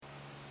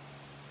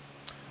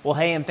Well,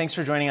 hey, and thanks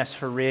for joining us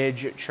for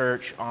Ridge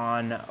Church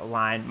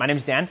Online. My name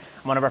is Dan.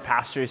 I'm one of our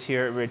pastors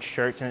here at Ridge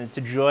Church, and it's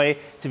a joy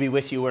to be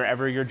with you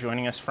wherever you're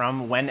joining us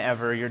from,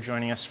 whenever you're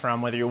joining us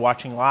from, whether you're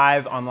watching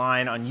live,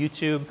 online, on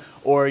YouTube,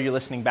 or you're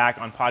listening back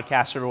on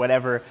podcasts or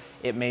whatever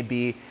it may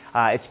be.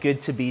 It's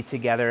good to be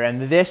together.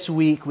 And this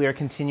week, we are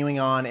continuing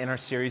on in our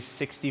series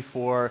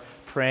 64,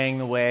 Praying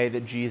the Way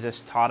that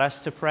Jesus taught us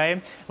to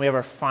pray. We have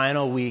our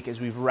final week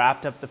as we've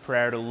wrapped up the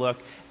prayer to look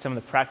at some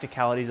of the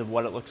practicalities of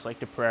what it looks like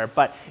to pray.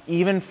 But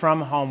even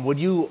from home, would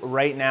you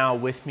right now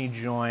with me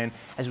join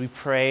as we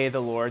pray the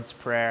Lord's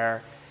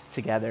Prayer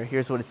together?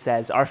 Here's what it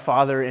says. Our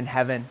Father in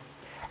heaven,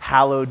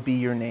 hallowed be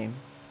your name.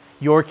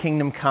 Your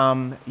kingdom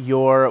come,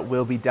 your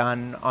will be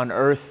done on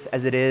earth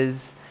as it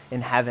is in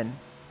heaven.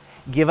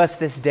 Give us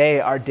this day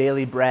our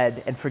daily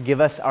bread, and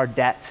forgive us our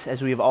debts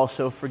as we have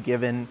also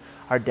forgiven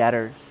our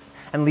debtors.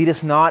 And lead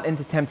us not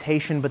into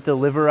temptation, but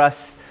deliver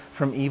us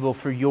from evil.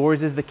 For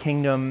yours is the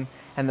kingdom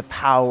and the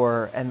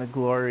power and the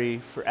glory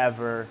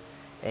forever.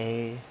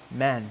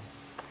 Amen.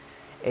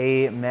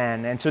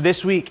 Amen. And so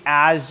this week,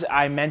 as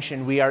I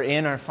mentioned, we are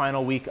in our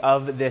final week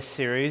of this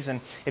series. And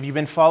if you've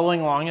been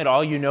following along at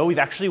all, you know we've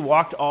actually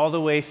walked all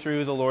the way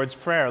through the Lord's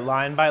Prayer,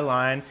 line by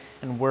line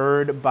and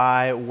word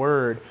by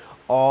word.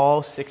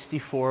 All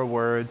 64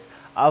 words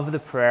of the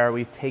prayer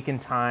we've taken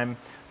time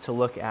to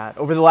look at.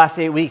 Over the last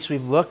 8 weeks,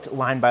 we've looked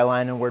line by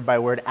line and word by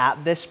word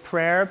at this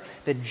prayer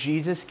that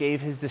Jesus gave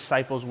his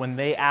disciples when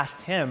they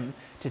asked him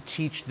to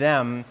teach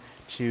them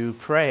to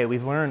pray.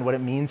 We've learned what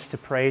it means to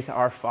pray to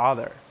our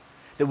Father,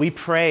 that we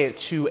pray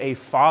to a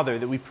Father,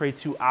 that we pray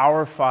to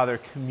our Father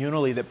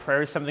communally, that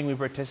prayer is something we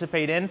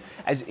participate in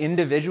as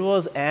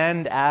individuals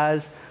and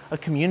as a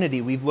community.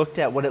 We've looked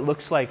at what it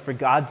looks like for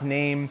God's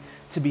name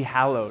to be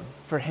hallowed,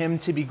 for him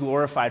to be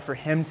glorified, for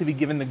him to be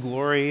given the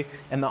glory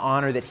and the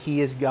honor that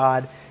he as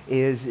God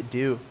is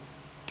due.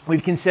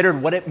 We've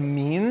considered what it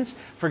means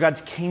for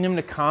God's kingdom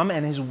to come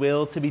and his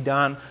will to be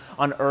done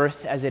on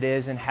earth as it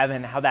is in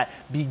heaven, how that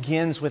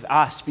begins with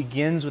us,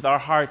 begins with our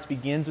hearts,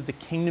 begins with the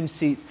kingdom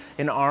seats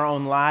in our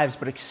own lives,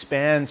 but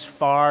expands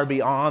far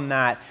beyond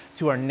that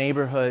to our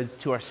neighborhoods,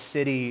 to our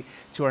city,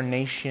 to our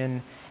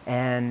nation,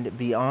 and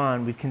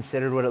beyond. We've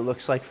considered what it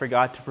looks like for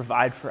God to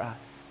provide for us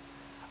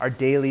our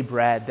daily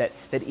bread,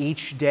 that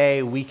each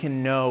day we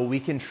can know, we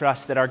can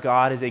trust that our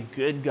God is a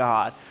good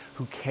God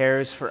who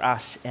cares for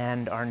us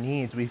and our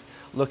needs. We've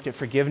looked at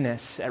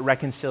forgiveness, at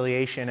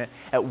reconciliation,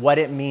 at what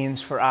it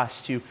means for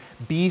us to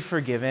be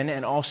forgiven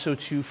and also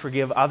to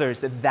forgive others,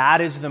 that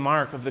is the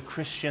mark of the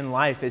Christian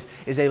life,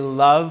 is a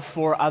love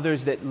for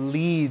others that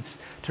leads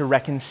to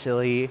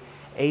reconciliation,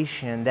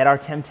 that our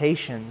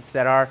temptations,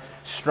 that our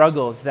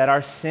struggles, that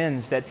our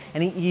sins, that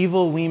any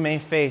evil we may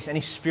face,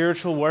 any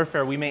spiritual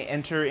warfare we may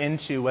enter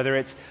into, whether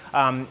it's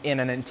in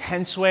an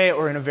intense way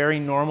or in a very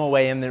normal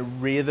way, in the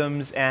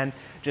rhythms and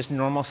just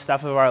normal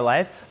stuff of our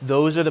life,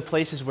 those are the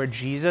places where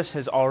Jesus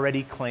has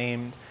already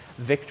claimed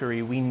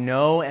victory. We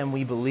know and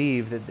we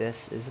believe that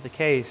this is the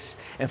case.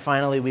 And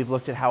finally, we've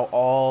looked at how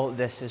all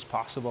this is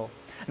possible.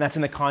 And that's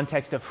in the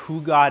context of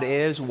who God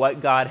is, what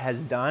God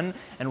has done,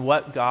 and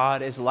what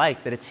God is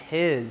like, that it's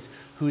his,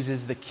 whose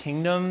is the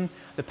kingdom,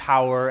 the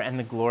power, and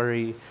the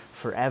glory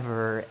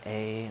forever.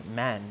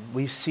 Amen.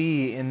 We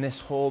see in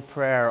this whole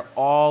prayer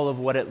all of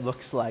what it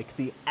looks like,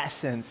 the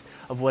essence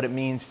of what it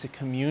means to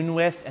commune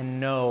with and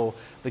know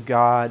the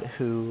God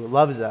who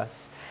loves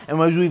us. And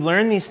as we've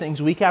learned these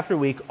things week after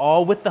week,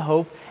 all with the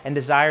hope and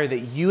desire that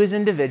you as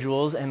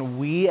individuals and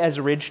we as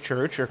Ridge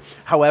Church,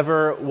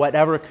 or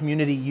whatever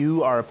community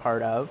you are a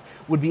part of,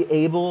 would be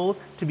able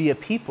to be a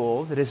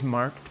people that is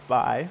marked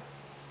by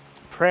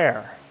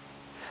prayer.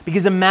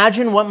 Because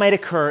imagine what might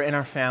occur in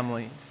our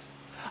families.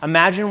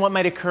 Imagine what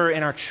might occur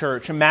in our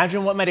church.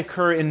 Imagine what might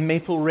occur in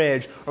Maple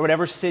Ridge or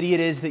whatever city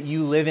it is that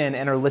you live in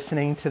and are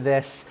listening to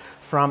this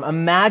from.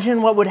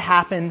 Imagine what would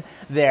happen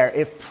there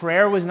if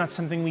prayer was not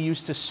something we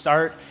used to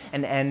start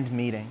and end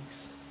meetings.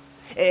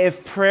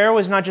 If prayer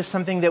was not just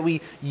something that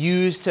we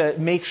used to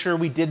make sure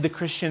we did the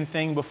Christian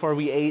thing before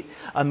we ate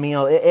a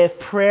meal. If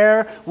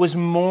prayer was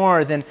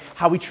more than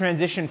how we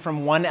transition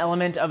from one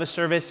element of a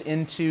service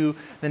into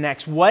the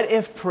next. What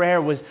if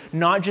prayer was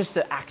not just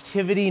the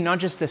activity, not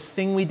just the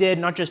thing we did,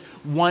 not just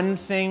one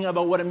thing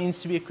about what it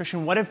means to be a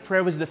Christian? What if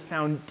prayer was the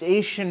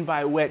foundation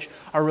by which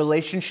our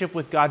relationship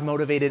with God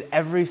motivated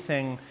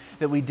everything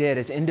that we did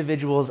as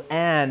individuals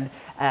and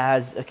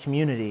as a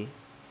community?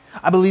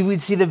 I believe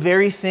we'd see the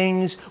very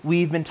things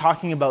we've been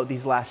talking about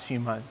these last few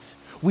months.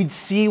 We'd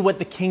see what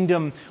the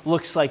kingdom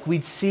looks like.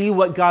 We'd see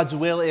what God's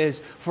will is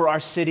for our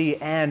city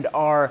and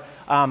our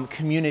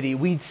community.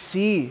 We'd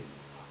see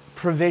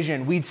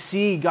provision. We'd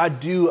see God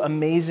do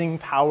amazing,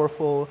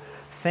 powerful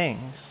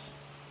things.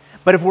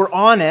 But if we're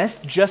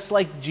honest, just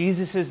like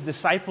Jesus'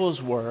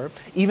 disciples were,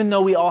 even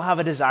though we all have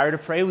a desire to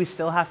pray, we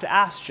still have to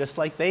ask, just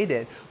like they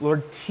did,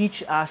 Lord,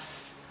 teach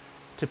us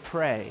to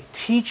pray.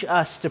 Teach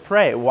us to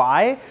pray.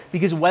 Why?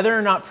 Because whether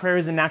or not prayer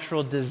is a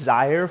natural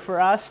desire for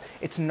us,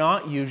 it's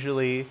not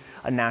usually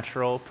a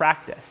natural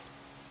practice.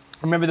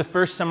 I remember the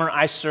first summer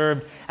I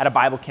served at a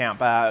Bible camp,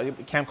 a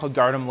camp called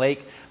Gardam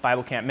Lake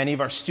Bible Camp. Many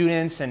of our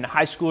students and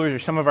high schoolers or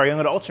some of our young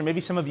adults, or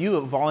maybe some of you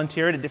have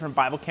volunteered at different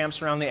Bible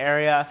camps around the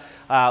area,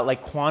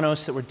 like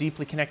Quanos that we're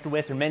deeply connected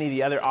with, or many of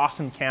the other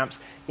awesome camps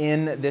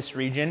in this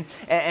region.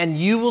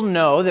 And you will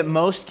know that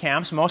most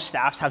camps, most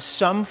staffs have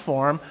some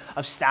form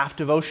of staff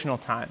devotional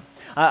time.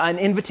 An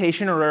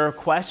invitation or a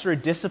request or a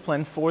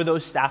discipline for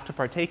those staff to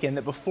partake in,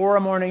 that before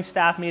a morning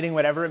staff meeting,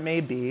 whatever it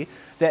may be,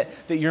 that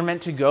you're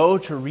meant to go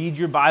to read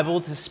your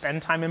Bible, to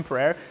spend time in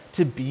prayer,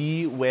 to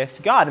be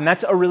with God. And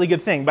that's a really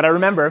good thing. But I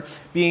remember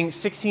being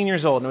 16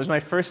 years old, and it was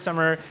my first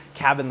summer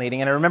cabin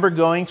leading, and I remember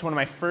going to one of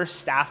my first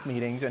staff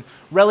meetings, and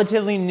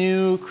relatively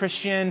new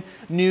Christian,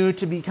 new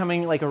to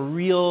becoming like a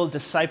real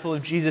disciple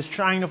of Jesus,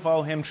 trying to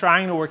follow him,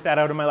 trying to work that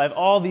out in my life,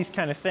 all these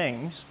kind of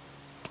things.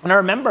 And I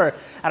remember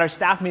at our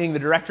staff meeting, the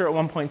director at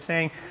one point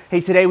saying,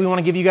 hey, today we want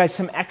to give you guys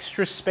some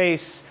extra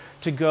space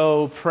to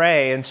go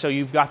pray. And so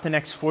you've got the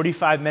next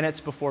 45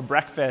 minutes before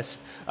breakfast.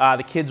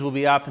 The kids will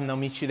be up and they'll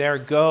meet you there.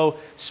 Go,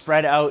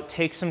 spread out,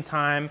 take some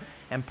time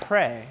and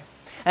pray.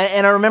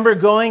 And I remember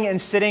going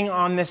and sitting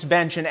on this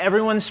bench and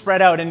everyone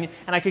spread out and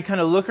I could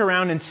kind of look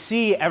around and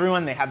see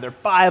everyone. They had their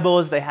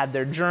Bibles, they had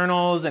their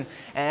journals, and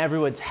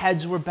everyone's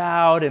heads were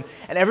bowed and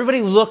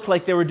everybody looked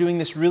like they were doing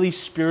this really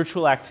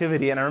spiritual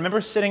activity. And I remember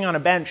sitting on a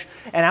bench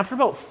and after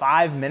about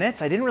 5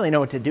 minutes, I didn't really know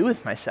what to do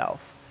with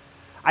myself.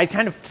 I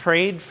kind of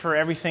prayed for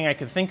everything I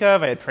could think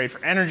of. I had prayed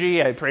for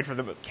energy. I had prayed for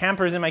the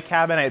campers in my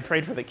cabin. I had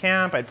prayed for the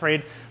camp. I had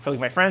prayed for like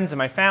my friends and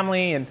my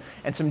family and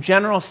some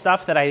general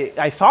stuff that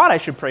I thought I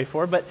should pray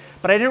for, but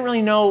I didn't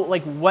really know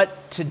like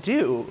what to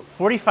do.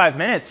 45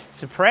 minutes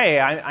to pray.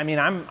 I mean,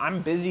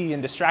 I'm busy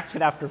and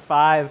distracted after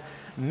 5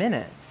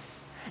 minutes.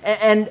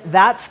 And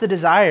that's the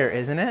desire,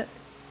 isn't it?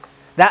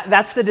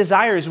 That's the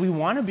desire, is we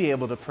want to be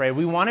able to pray.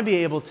 We want to be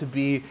able to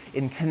be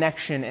in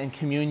connection and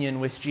communion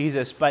with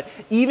Jesus. But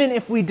even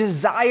if we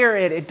desire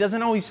it, it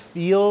doesn't always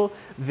feel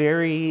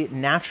very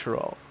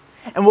natural.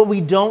 And what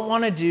we don't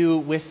want to do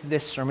with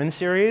this sermon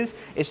series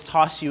is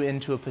toss you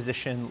into a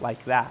position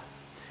like that.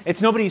 It's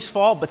nobody's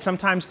fault, but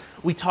sometimes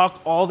we talk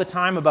all the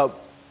time about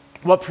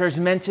what prayer is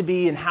meant to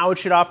be and how it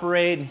should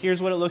operate, and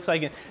here's what it looks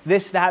like, and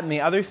this, that, and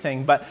the other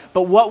thing. But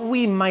what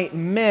we might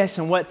miss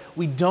and what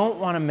we don't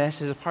want to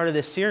miss as a part of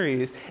this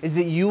series is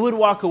that you would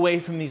walk away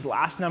from these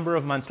last number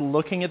of months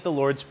looking at the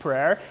Lord's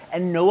Prayer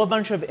and know a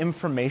bunch of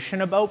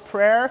information about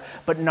prayer,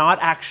 but not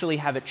actually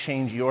have it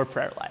change your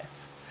prayer life.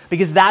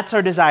 Because that's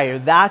our desire,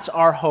 that's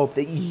our hope,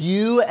 that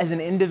you as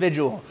an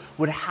individual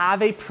would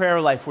have a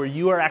prayer life where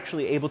you are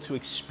actually able to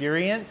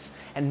experience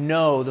and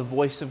know the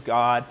voice of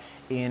God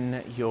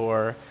in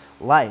your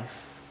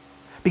life.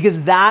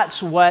 Because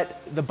that's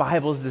what the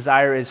Bible's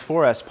desire is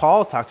for us.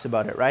 Paul talks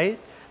about it, right?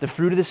 The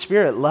fruit of the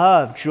Spirit: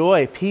 love,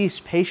 joy, peace,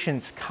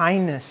 patience,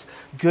 kindness,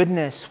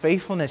 goodness,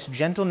 faithfulness,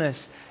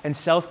 gentleness, and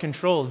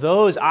self-control.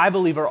 Those, I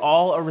believe, are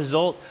all a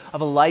result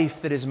of a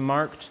life that is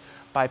marked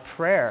by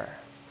prayer.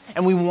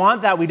 And we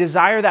want that, we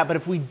desire that, but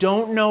if we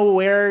don't know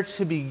where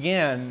to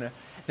begin,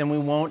 then we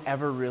won't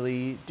ever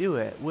really do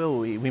it, will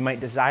we? We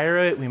might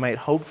desire it, we might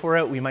hope for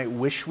it, we might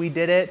wish we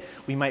did it,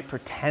 we might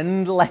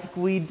pretend like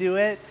we do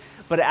it,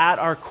 but at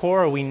our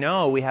core we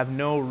know we have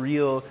no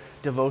real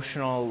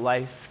devotional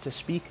life to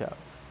speak of.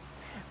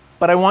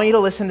 But I want you to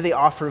listen to the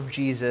offer of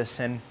Jesus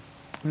in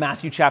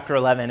Matthew chapter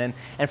 11,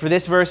 and for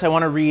this verse I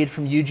want to read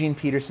from Eugene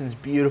Peterson's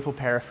beautiful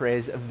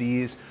paraphrase of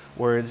these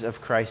words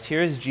of Christ.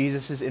 Here is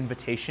Jesus'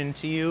 invitation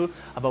to you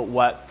about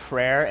what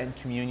prayer and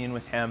communion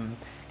with him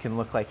can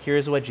look like.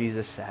 Here's what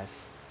Jesus says.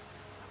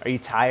 Are you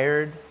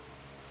tired?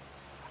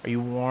 Are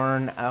you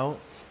worn out?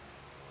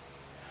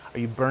 Are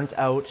you burnt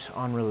out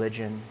on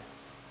religion?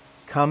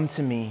 Come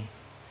to me.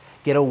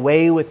 Get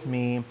away with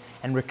me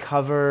and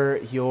recover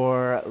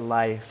your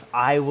life.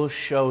 I will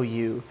show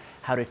you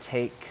how to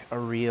take a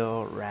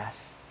real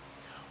rest.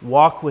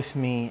 Walk with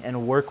me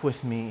and work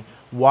with me.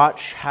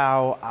 Watch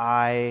how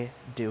I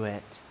do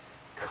it.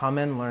 Come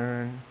and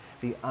learn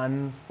the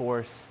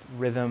unforced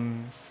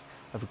rhythms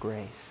of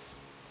grace.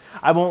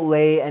 I won't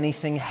lay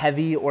anything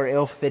heavy or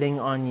ill-fitting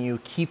on you.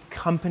 Keep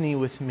company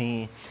with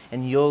me,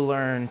 and you'll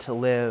learn to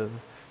live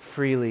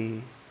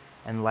freely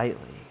and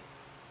lightly.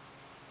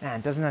 Man,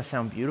 doesn't that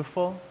sound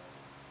beautiful?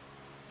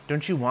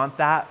 Don't you want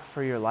that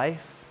for your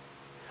life?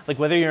 Like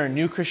whether you're a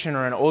new Christian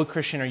or an old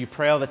Christian, or you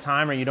pray all the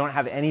time, or you don't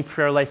have any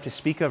prayer life to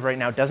speak of right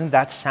now, doesn't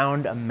that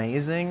sound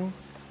amazing?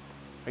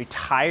 Are you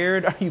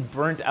tired? Are you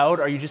burnt out?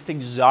 Are you just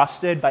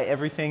exhausted by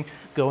everything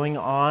going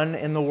on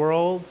in the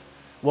world?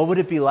 What would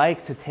it be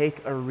like to take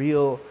a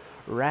real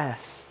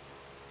rest?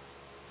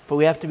 But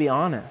we have to be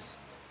honest.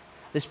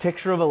 This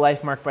picture of a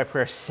life marked by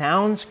prayer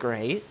sounds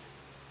great,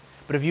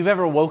 but if you've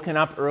ever woken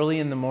up early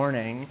in the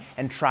morning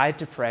and tried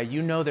to pray,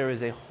 you know there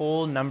is a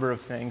whole number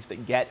of things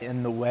that get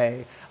in the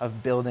way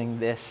of building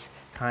this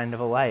kind of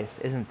a life,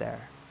 isn't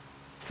there?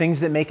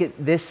 Things that make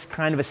it this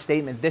kind of a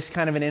statement, this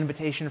kind of an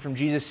invitation from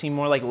Jesus seem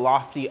more like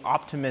lofty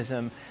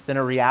optimism than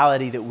a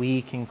reality that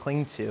we can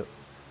cling to.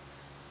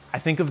 I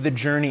think of the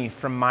journey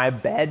from my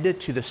bed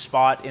to the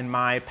spot in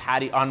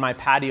on my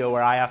patio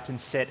where I often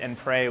sit and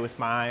pray with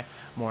my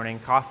morning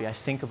coffee. I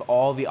think of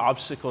all the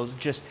obstacles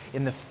just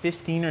in the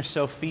 15 or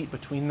so feet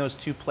between those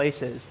two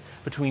places,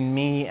 between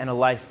me and a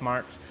life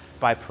marked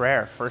by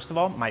prayer. First of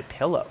all, my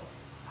pillow.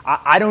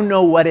 I don't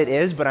know what it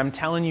is, but I'm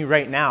telling you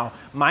right now,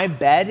 my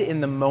bed in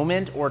the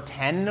moment or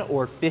 10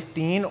 or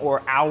 15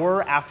 or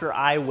hour after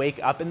I wake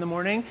up in the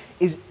morning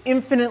is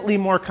infinitely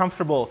more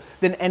comfortable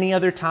than any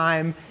other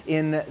time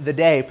in the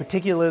day,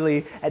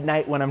 particularly at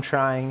night when I'm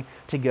trying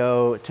to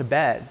go to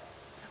bed.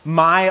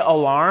 My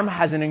alarm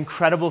has an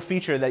incredible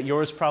feature that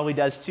yours probably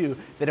does too,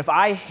 that if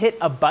I hit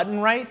a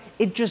button right,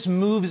 it just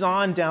moves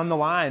on down the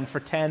line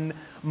for 10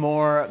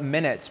 more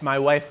minutes. My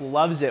wife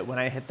loves it when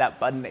I hit that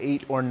button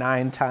 8 or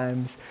 9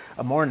 times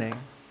a morning.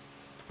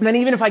 And then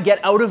even if I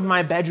get out of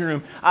my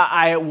bedroom,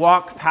 I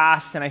walk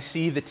past and I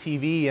see the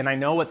TV, and I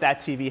know what that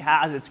TV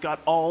has. It's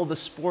got all the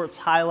sports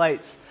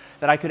highlights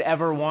that I could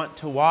ever want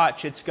to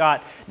watch. It's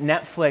got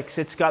Netflix,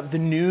 it's got the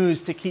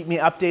news to keep me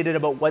updated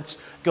about what's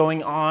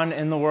going on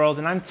in the world.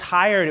 And I'm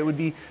tired. It would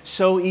be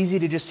so easy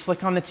to just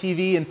flick on the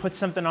TV and put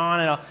something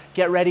on and I'll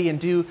get ready and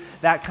do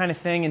that kind of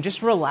thing and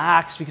just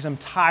relax because I'm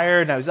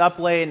tired and I was up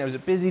late and it was a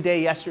busy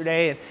day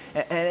yesterday.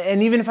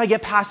 And even if I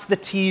get past the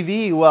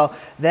TV, well,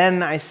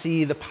 then I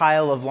see the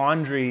pile of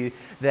laundry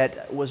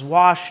that was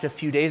washed a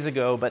few days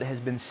ago but has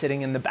been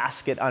sitting in the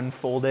basket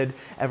unfolded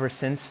ever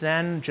since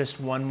then, just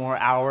one more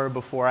hour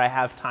before I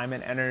have time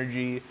and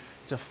energy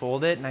to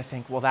fold it. And I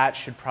think, well, that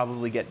should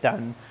probably get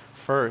done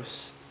first.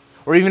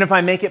 Or even if I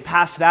make it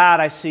past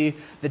that, I see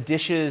the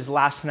dishes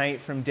last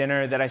night from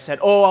dinner that I said,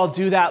 oh, I'll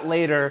do that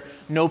later,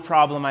 no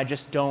problem, I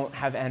just don't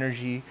have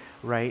energy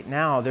right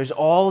now. There's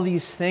all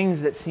these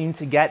things that seem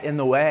to get in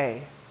the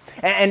way.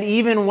 And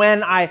even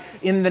when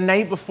in the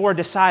night before,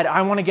 decide,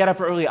 I want to get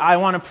up early, I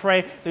want to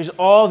pray, there's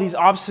all these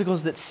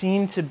obstacles that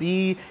seem to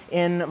be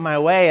in my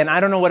way. And I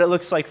don't know what it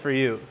looks like for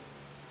you.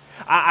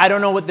 I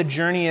don't know what the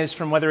journey is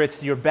from whether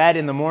it's your bed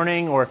in the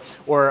morning or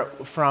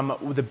from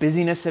the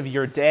busyness of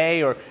your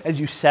day or as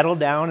you settle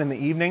down in the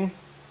evening,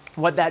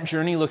 what that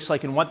journey looks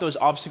like and what those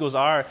obstacles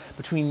are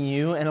between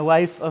you and a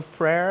life of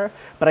prayer.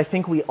 But I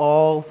think we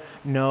all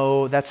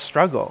know that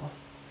struggle.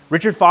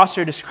 Richard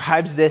Foster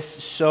describes this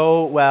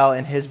so well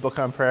in his book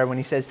on prayer when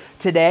he says,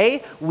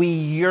 today we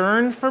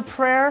yearn for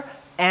prayer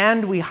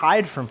and we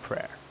hide from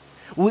prayer.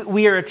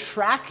 We are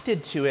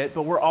attracted to it,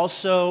 but we're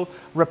also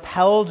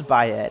repelled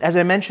by it. As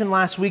I mentioned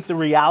last week, the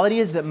reality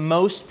is that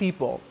most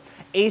people,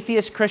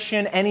 atheist,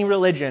 Christian, any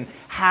religion,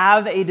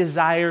 have a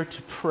desire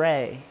to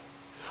pray.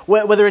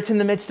 Whether it's in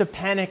the midst of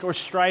panic or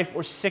strife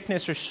or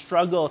sickness or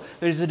struggle,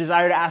 there's a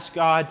desire to ask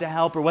God to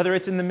help. Or whether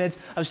it's in the midst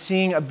of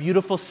seeing a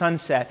beautiful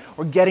sunset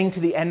or getting to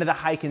the end of the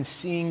hike and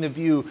seeing the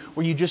view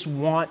where you just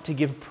want to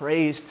give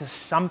praise to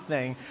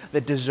something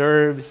that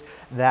deserves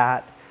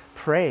that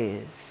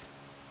praise.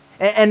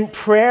 And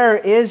prayer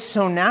is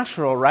so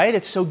natural, right?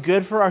 It's so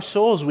good for our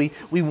souls. We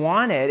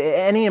want it.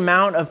 Any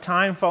amount of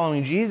time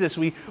following Jesus,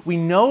 we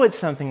know it's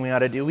something we ought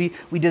to do.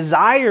 We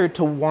desire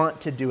to want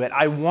to do it.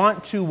 I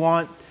want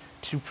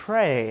to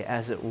pray,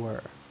 as it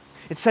were.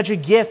 It's such a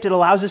gift. It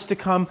allows us to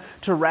come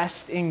to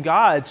rest in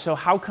God. So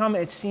how come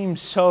it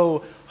seems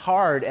so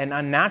hard and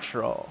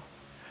unnatural?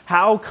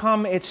 How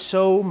come it's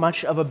so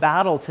much of a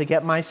battle to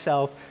get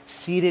myself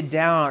seated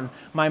down,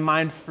 my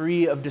mind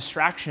free of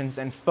distractions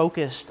and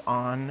focused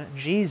on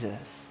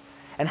Jesus?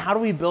 And how do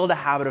we build a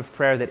habit of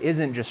prayer that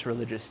isn't just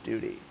religious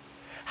duty?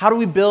 How do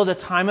we build a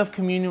time of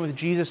communion with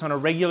Jesus on a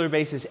regular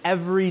basis,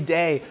 every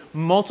day,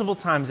 multiple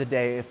times a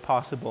day if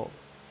possible?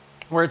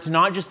 Where it's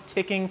not just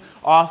ticking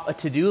off a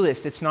to-do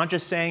list. It's not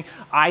just saying,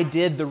 I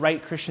did the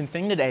right Christian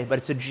thing today, but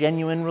it's a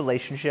genuine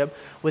relationship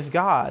with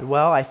God.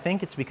 Well, I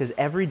think it's because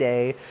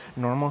everyday,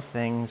 normal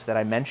things that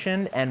I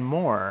mentioned and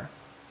more.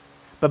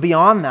 But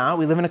beyond that,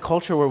 we live in a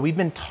culture where we've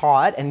been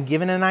taught and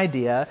given an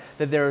idea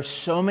that there are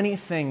so many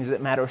things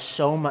that matter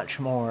so much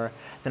more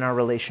than our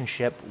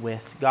relationship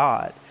with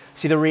God.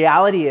 See, the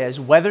reality is,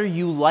 whether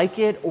you like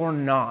it or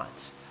not,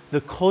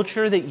 the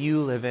culture that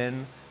you live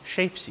in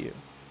shapes you.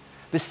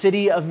 The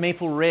city of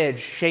Maple Ridge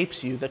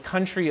shapes you. The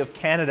country of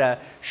Canada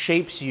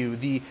shapes you.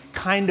 The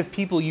kind of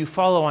people you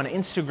follow on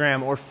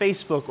Instagram or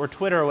Facebook or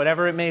Twitter or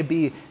whatever it may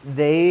be,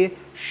 they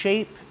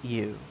shape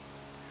you.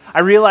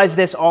 I realize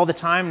this all the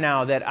time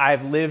now that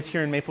I've lived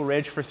here in Maple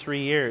Ridge for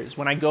 3 years.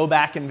 When I go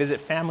back and visit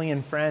family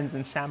and friends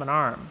in Salmon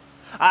Arm,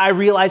 I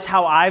realize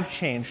how I've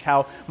changed,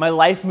 how my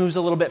life moves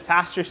a little bit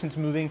faster since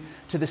moving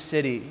to the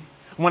city.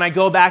 When I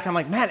go back, I'm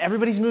like, man,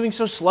 everybody's moving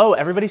so slow.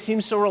 Everybody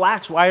seems so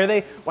relaxed. Why are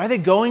they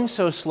going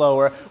so slow?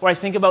 Or I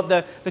think about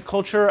the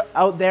culture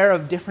out there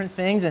of different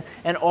things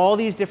and all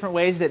these different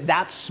ways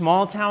that's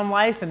small town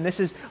life, and this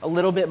is a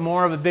little bit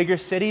more of a bigger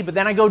city. But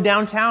then I go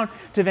downtown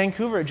to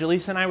Vancouver.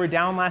 Jaleesa and I were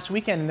down last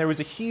weekend, and there was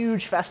a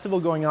huge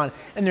festival going on,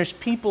 and there's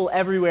people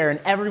everywhere,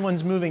 and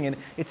everyone's moving, and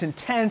it's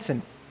intense,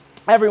 and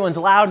everyone's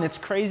loud, and it's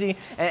crazy.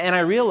 And I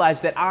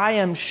realized that I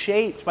am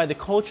shaped by the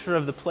culture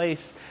of the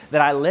place that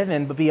I live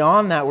in, but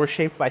beyond that, we're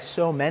shaped by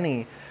so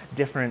many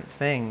different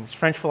things.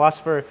 French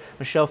philosopher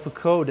Michel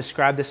Foucault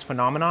described this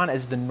phenomenon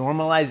as the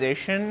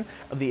normalization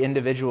of the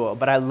individual,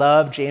 but I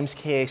love James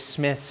K.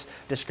 Smith's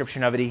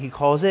description of it. He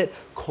calls it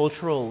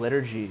cultural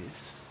liturgies.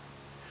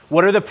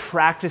 What are the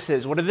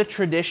practices? What are the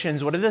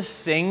traditions? What are the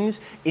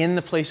things in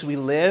the place we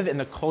live, in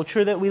the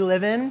culture that we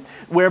live in,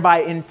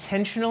 whereby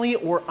intentionally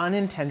or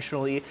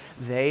unintentionally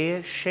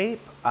they shape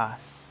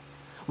us?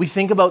 We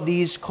think about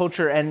these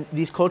cultures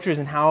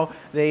and how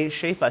they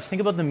shape us.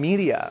 Think about the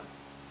media.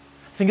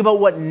 Think about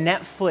what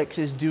Netflix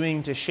is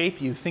doing to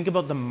shape you. Think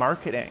about the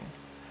marketing,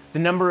 the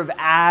number of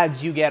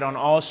ads you get on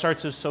all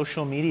sorts of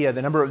social media,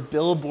 the number of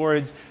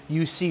billboards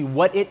you see,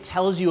 what it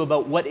tells you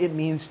about what it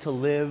means to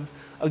live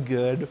a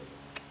good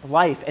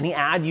life. Any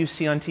ad you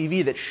see on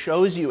TV that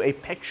shows you a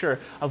picture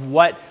of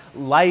what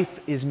life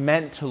is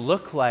meant to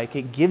look like,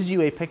 it gives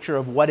you a picture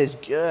of what is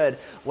good,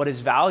 what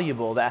is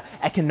valuable, the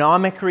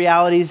economic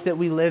realities that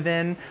we live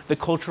in, the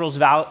culture's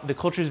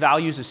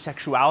values of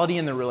sexuality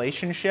and the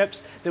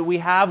relationships that we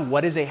have.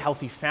 What does a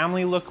healthy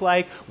family look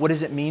like? What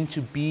does it mean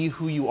to be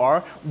who you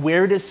are?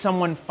 Where does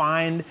someone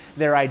find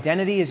their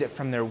identity? Is it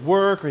from their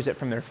work, or is it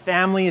from their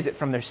family? Is it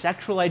from their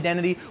sexual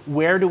identity?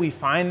 Where do we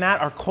find that?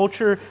 Our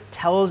culture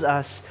tells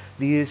us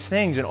these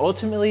things. And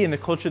ultimately, in the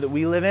culture that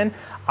we live in,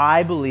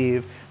 I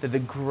believe that the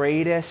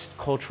greatest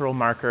cultural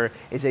marker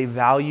is a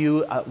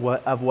value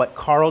of what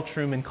Carl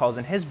Trueman calls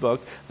in his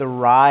book, the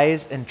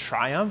rise and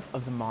triumph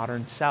of the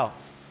modern self.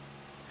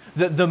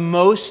 The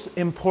most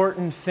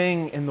important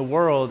thing in the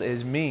world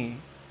is me.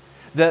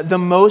 The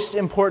most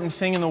important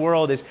thing in the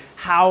world is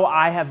how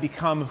I have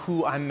become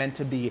who I'm meant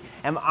to be.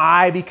 Am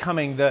I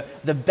becoming the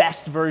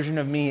best version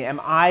of me?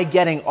 Am I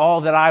getting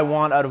all that I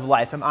want out of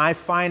life? Am I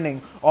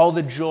finding all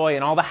the joy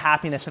and all the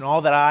happiness and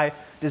all that I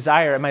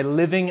desire? Am I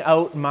living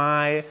out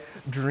my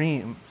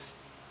dreams?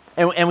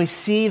 And we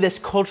see this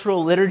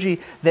cultural liturgy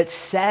that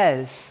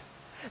says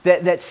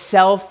that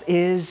self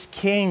is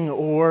king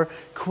or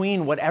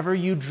queen. Whatever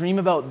you dream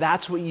about,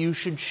 that's what you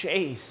should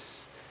chase.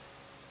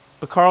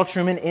 But Carl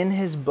Trueman, in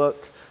his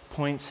book,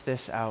 points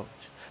this out.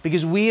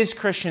 Because we as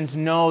Christians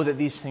know that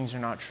these things are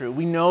not true.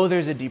 We know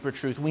there's a deeper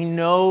truth. We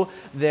know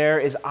there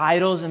is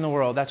idols in the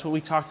world. That's what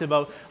we talked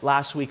about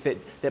last week,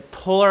 that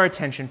pull our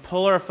attention,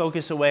 pull our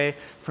focus away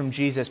from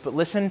Jesus. But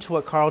listen to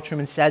what Carl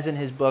Trueman says in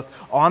his book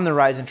on the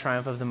rise and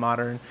triumph of the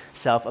modern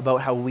self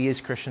about how we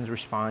as Christians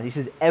respond. He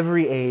says,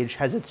 every age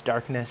has its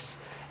darkness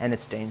and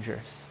its dangers.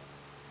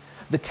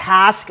 The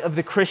task of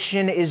the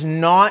Christian is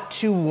not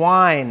to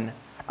whine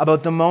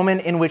about the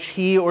moment in which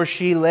he or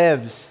she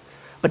lives,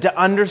 but to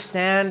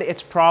understand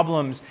its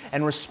problems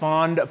and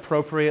respond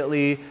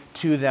appropriately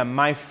to them.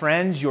 My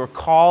friends, your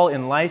call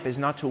in life is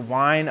not to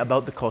whine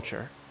about the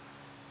culture.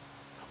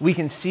 We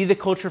can see the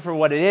culture for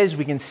what it is.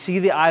 We can see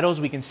the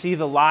idols. We can see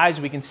the lies.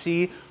 We can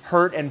see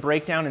hurt and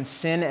breakdown and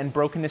sin and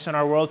brokenness in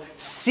our world.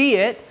 See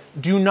it.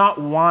 Do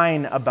not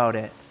whine about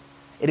it.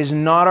 It is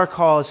not our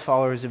call as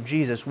followers of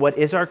Jesus. What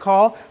is our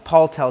call?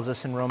 Paul tells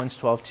us in Romans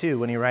 12:2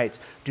 when he writes,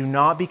 "Do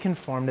not be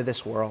conformed to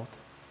this world,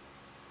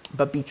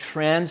 but be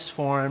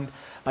transformed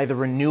by the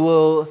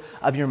renewal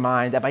of your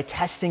mind, that by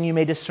testing you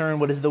may discern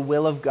what is the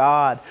will of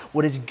God,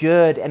 what is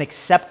good and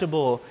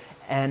acceptable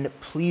and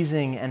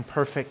pleasing and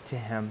perfect to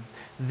him."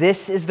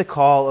 This is the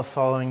call of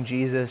following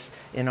Jesus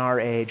in our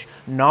age,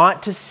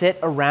 not to sit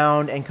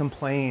around and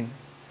complain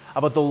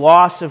about the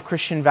loss of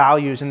Christian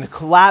values and the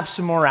collapse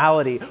of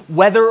morality,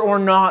 whether or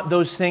not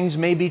those things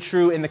may be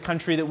true in the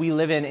country that we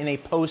live in a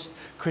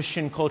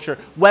post-Christian culture.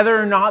 Whether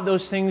or not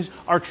those things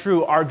are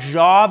true, our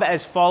job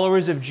as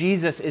followers of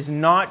Jesus is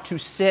not to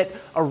sit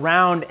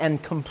around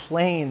and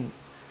complain.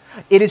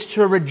 It is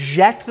to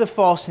reject the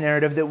false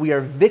narrative that we are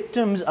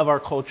victims of our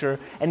culture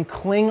and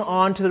cling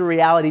on to the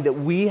reality that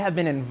we have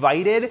been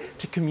invited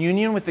to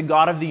communion with the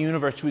God of the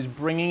universe who is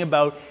bringing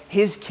about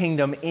his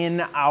kingdom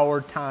in our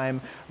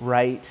time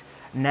right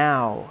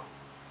now.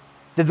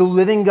 That the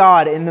living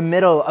God in the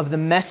middle of the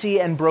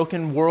messy and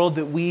broken world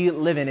that we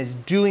live in is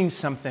doing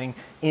something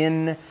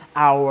in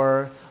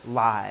our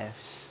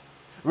lives.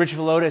 Rich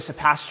Villodas, a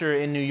pastor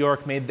in New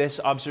York, made this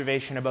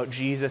observation about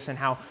Jesus and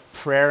how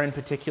prayer in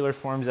particular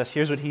forms us.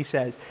 Here's what he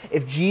says.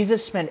 If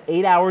Jesus spent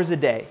 8 hours a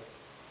day,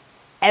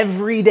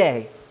 every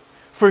day,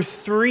 for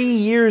 3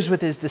 years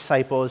with his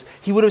disciples,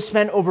 he would have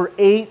spent over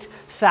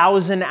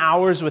 8,000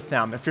 hours with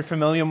them. If you're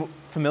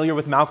familiar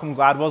with Malcolm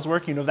Gladwell's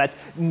work, you know that's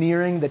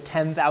nearing the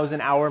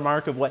 10,000 hour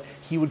mark of what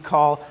he would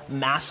call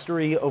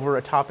mastery over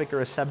a topic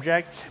or a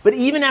subject. But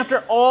even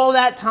after all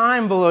that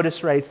time,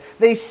 Villodas writes,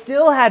 they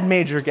still had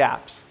major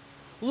gaps.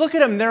 Look at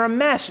them, they're a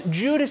mess.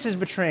 Judas is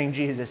betraying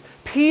Jesus.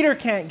 Peter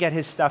can't get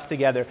his stuff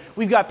together.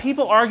 We've got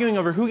people arguing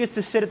over who gets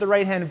to sit at the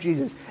right hand of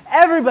Jesus.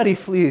 Everybody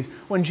flees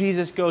when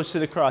Jesus goes to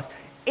the cross.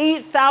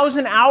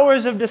 8,000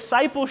 hours of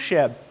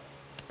discipleship.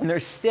 And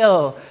there's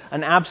still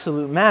an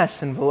absolute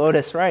mess. And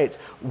Villodas writes,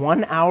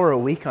 1 hour a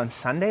week on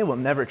Sunday will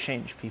never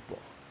change people.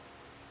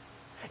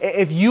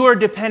 If you are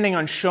depending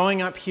on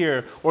showing up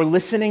here or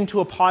listening to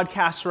a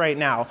podcast right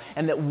now,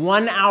 and that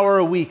 1 hour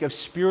a week of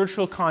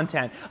spiritual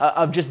content,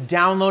 of just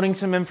downloading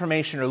some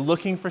information or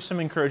looking for some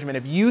encouragement,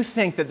 if you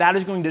think that that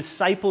is going to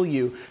disciple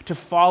you to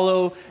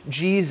follow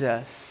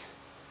Jesus,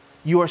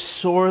 you are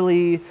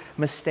sorely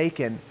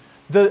mistaken.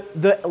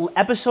 The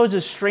episodes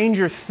of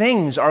Stranger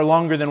Things are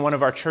longer than one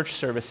of our church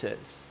services.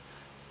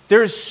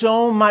 There is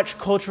so much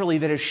culturally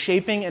that is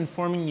shaping and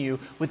forming you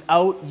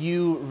without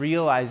you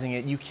realizing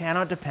it. You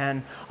cannot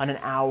depend on an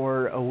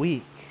hour a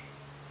week.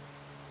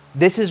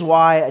 This is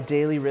why a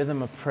daily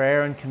rhythm of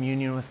prayer and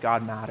communion with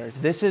God matters.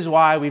 This is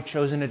why we've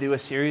chosen to do a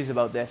series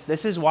about this.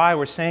 This is why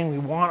we're saying we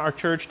want our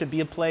church to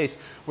be a place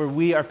where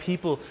we are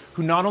people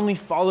who not only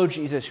follow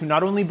Jesus, who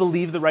not only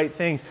believe the right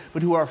things,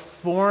 but who are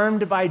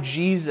formed by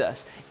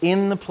Jesus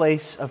in the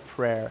place of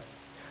prayer.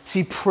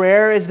 See,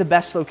 prayer is the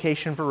best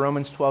location for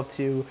Romans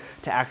 12:2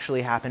 to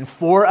actually happen,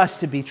 for us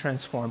to be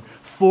transformed,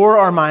 for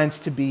our minds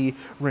to be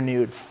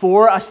renewed,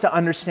 for us to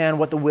understand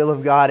what the will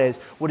of God is,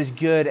 what is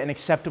good and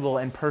acceptable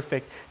and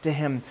perfect to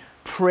Him.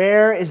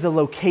 Prayer is the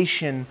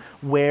location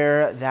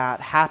where that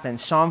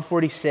happens. Psalm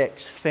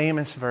 46,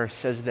 famous verse,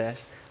 says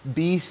this: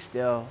 "Be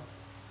still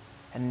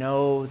and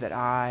know that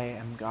I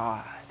am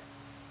God."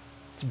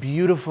 It's a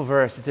beautiful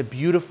verse. It's a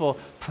beautiful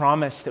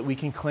promise that we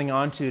can cling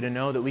on to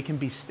know that we can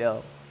be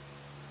still.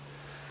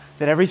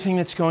 That everything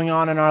that's going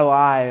on in our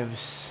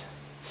lives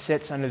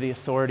sits under the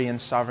authority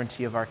and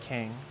sovereignty of our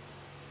King.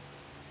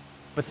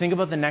 But think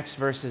about the next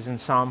verses in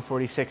Psalm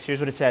 46. Here's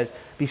what it says: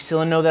 "Be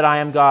still and know that I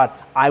am God.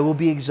 I will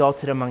be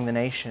exalted among the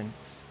nations.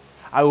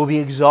 I will be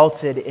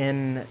exalted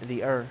in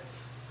the earth."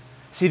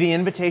 See, the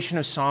invitation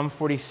of Psalm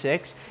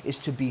 46 is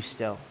to be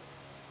still.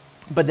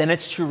 But then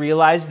it's to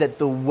realize that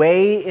the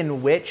way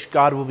in which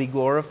God will be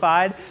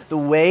glorified, the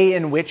way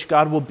in which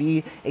God will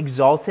be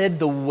exalted,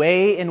 the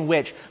way in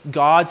which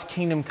God's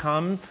kingdom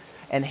comes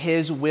and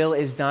His will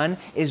is done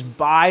is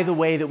by the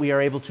way that we are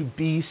able to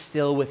be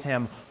still with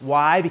Him.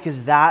 Why?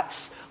 Because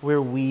that's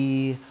where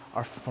we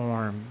are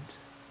formed.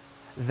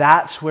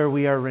 That's where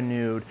we are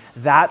renewed.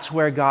 That's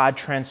where God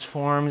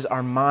transforms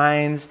our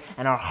minds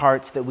and our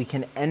hearts, that we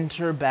can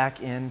enter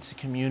back into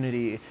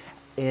community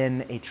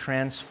in a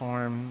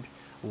transformed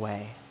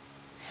way.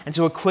 And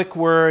so a quick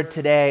word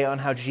today on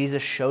how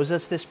Jesus shows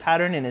us this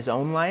pattern in His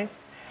own life,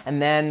 and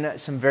then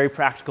some very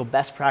practical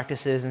best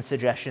practices and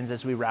suggestions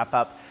as we wrap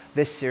up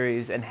this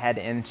series and head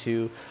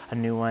into a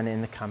new one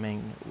in the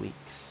coming weeks.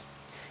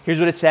 Here's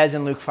what it says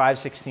in Luke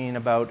 5:16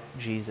 about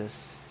Jesus.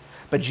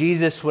 "But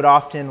Jesus would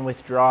often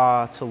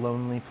withdraw to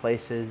lonely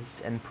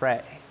places and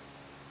pray."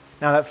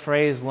 Now that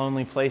phrase,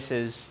 lonely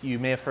places, you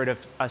may have heard of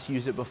us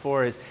use it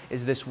before,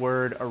 is this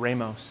word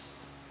eremos.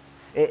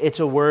 It's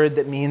a word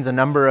that means a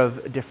number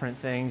of different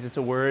things. It's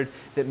a word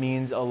that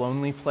means a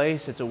lonely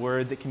place. It's a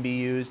word that can be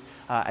used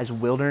as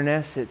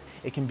wilderness.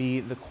 It can be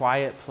the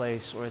quiet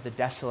place or the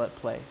desolate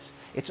place.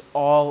 It's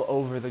all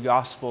over the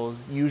Gospels,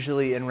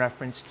 usually in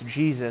reference to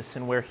Jesus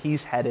and where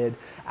He's headed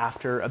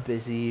after a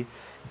busy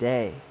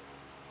day.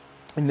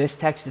 In this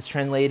text, it's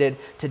translated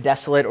to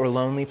desolate or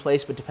lonely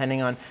place, but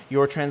depending on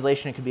your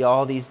translation, it could be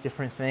all these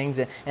different things.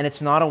 And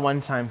it's not a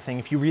one-time thing.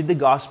 If you read the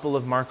Gospel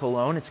of Mark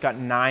alone, it's got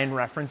 9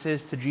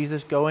 references to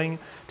Jesus going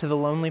to the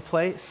lonely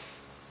place.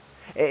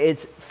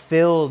 It's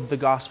filled the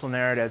Gospel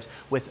narratives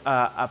with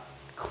a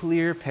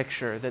clear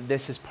picture that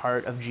this is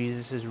part of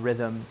Jesus'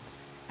 rhythm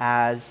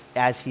as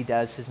He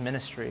does His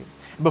ministry.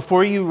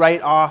 Before you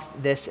write off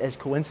this as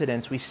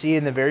coincidence, we see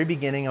in the very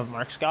beginning of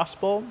Mark's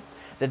Gospel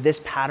that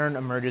this pattern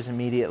emerges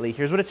immediately.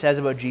 Here's what it says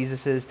about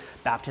Jesus'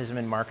 baptism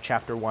in Mark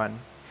chapter 1.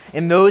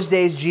 "In those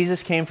days,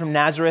 Jesus came from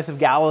Nazareth of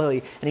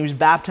Galilee, and He was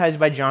baptized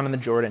by John in the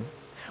Jordan.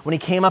 When He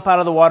came up out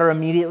of the water,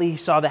 immediately He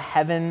saw the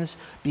heavens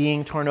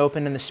being torn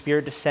open and the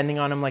Spirit descending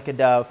on Him like a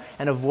dove,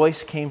 and a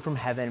voice came from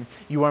heaven: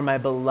 'You are my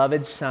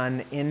beloved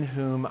Son, in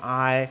whom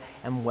I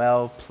am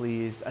well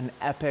pleased.'" An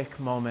epic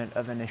moment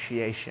of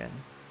initiation.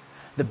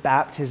 The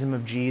baptism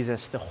of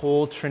Jesus, the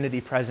whole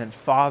Trinity present,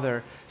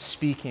 Father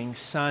speaking,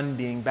 Son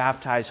being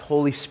baptized,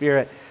 Holy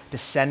Spirit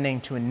descending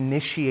to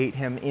initiate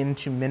Him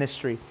into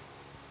ministry.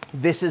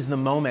 This is the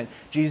moment.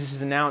 Jesus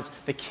has announced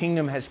the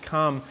kingdom has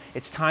come.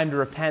 It's time to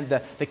repent.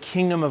 The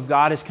kingdom of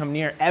God has come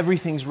near.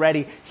 Everything's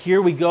ready.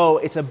 Here we go.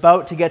 It's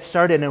about to get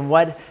started. And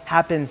what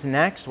happens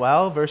next?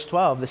 Well, verse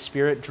 12, the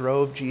Spirit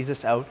drove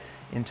Jesus out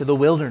into the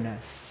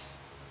wilderness,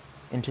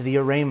 into the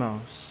eremos.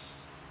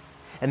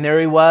 And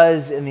there He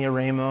was in the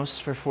eremos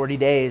for 40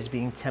 days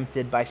being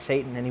tempted by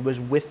Satan, and He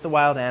was with the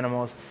wild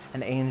animals,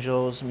 and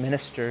angels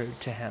ministered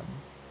to Him.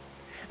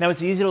 Now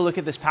it's easy to look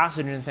at this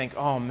passage and think,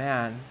 oh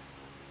man,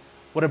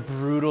 what a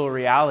brutal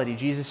reality.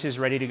 Jesus is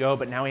ready to go,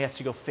 but now He has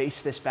to go face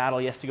this battle.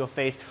 He has to go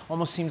face,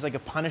 almost seems like a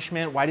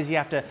punishment. Why does He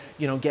have to,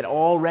 get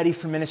all ready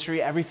for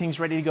ministry? Everything's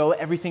ready to go.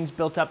 Everything's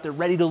built up. They're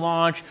ready to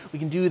launch. We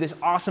can do this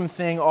awesome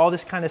thing, all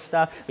this kind of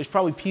stuff. There's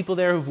probably people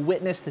there who've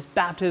witnessed this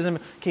baptism.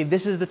 Okay,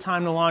 this is the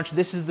time to launch.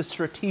 This is the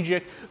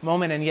strategic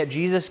moment. And yet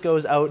Jesus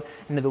goes out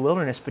into the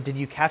wilderness. But did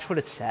you catch what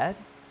it said?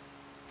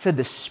 It said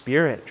the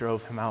Spirit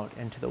drove Him out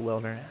into the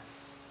wilderness.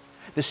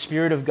 The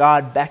Spirit of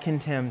God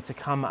beckoned him to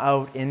come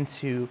out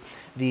into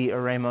the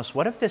eremos.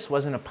 What if this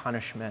wasn't a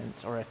punishment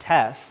or a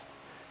test,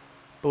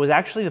 but was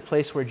actually the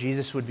place where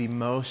Jesus would be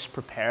most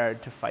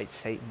prepared to fight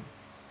Satan?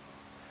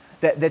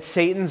 That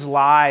Satan's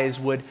lies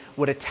would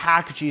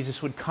attack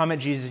Jesus, would come at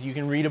Jesus. You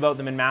can read about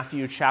them in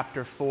Matthew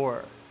chapter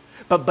 4.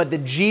 But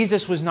that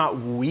Jesus was not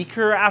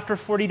weaker after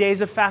 40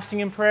 days of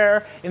fasting and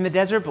prayer in the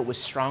desert, but was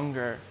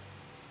stronger,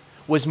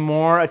 was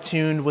more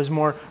attuned, was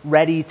more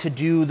ready to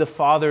do the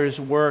Father's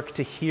work,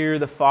 to hear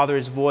the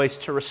Father's voice,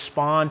 to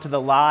respond to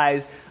the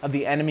lies of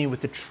the enemy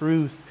with the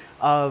truth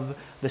of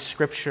the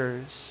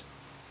Scriptures.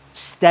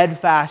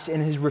 Steadfast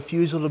in his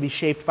refusal to be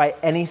shaped by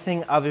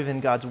anything other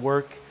than God's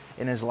work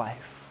in his life.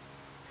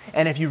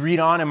 And if you read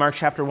on in Mark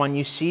chapter 1,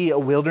 you see a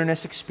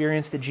wilderness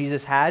experience that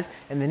Jesus has,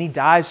 and then he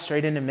dives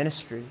straight into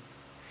ministry.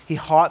 He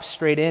hops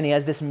straight in. He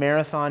has this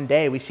marathon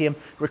day. We see him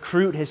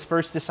recruit his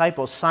first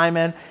disciples,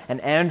 Simon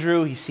and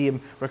Andrew. You see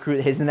him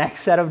recruit his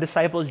next set of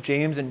disciples,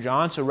 James and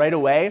John. So right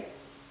away,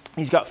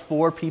 he's got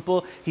 4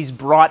 people he's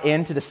brought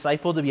in to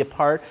disciple, to be a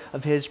part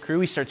of his crew.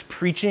 He starts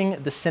preaching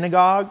at the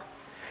synagogue.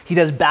 He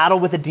does battle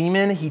with a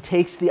demon. He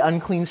takes the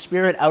unclean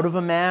spirit out of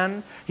a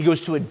man. He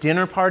goes to a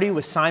dinner party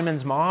with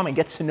Simon's mom and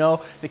gets to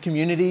know the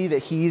community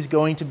that he's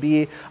going to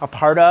be a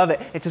part of.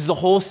 It's as the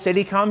whole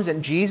city comes,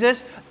 and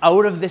Jesus,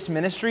 out of this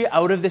ministry,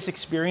 out of this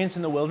experience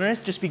in the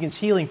wilderness, just begins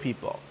healing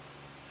people.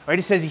 Right?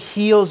 It says he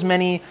heals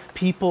many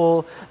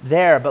people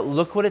there, but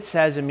look what it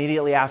says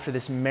immediately after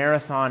this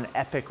marathon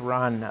epic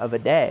run of a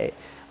day.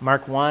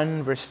 Mark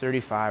 1, verse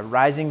 35,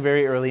 rising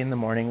very early in the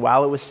morning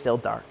while it was still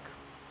dark,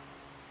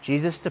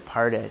 Jesus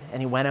departed,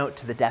 and he went out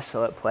to the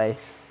desolate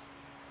place,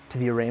 to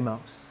the eremos,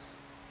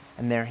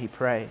 and there he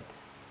prayed.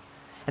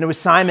 And it was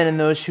Simon and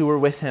those who were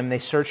with him. They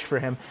searched for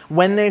him.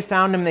 When they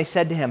found him, they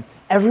said to him,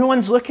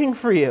 "Everyone's looking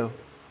for you."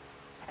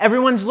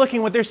 Everyone's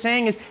looking. What they're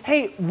saying is,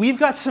 hey, we've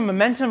got some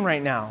momentum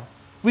right now.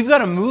 We've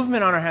got a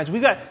movement on our hands.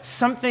 We've got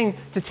something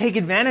to take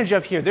advantage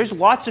of here. There's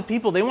lots of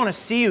people. They want to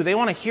see you. They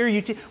want to hear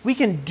you. We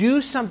can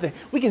do something.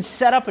 We can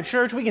set up a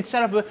church. We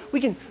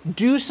can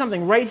do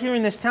something right here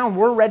in this town.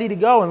 We're ready to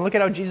go. And look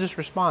at how Jesus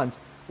responds.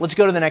 Let's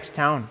go to the next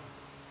town,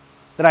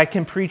 that I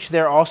can preach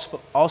there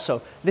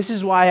also. This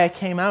is why I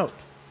came out.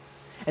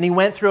 And he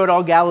went throughout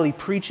all Galilee,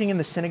 preaching in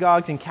the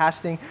synagogues and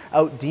casting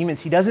out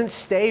demons. He doesn't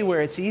stay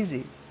where it's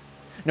easy.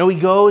 No, he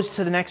goes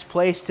to the next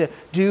place to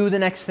do the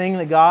next thing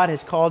that God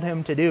has called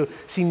him to do.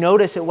 See,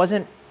 notice it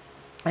wasn't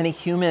any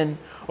human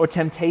or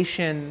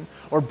temptation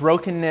or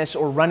brokenness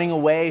or running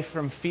away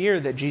from fear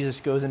that Jesus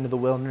goes into the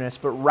wilderness,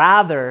 but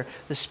rather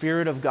the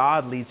Spirit of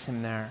God leads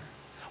him there.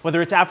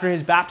 Whether it's after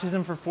his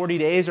baptism for 40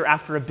 days or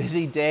after a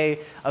busy day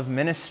of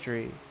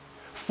ministry.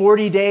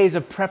 40 days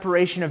of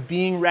preparation, of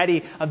being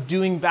ready, of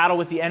doing battle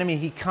with the enemy.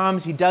 He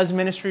comes, he does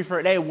ministry for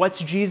a day. What's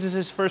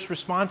Jesus' first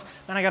response?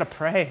 Man, I got to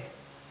pray.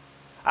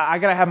 I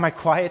got to have my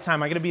quiet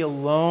time. I got to be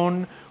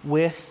alone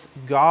with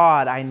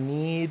God. I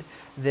need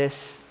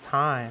this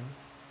time.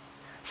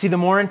 See, the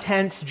more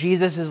intense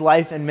Jesus'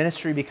 life and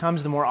ministry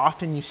becomes, the more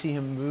often you see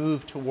him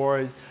move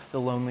towards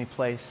the lonely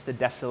place, the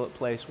desolate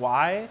place.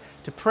 Why?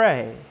 To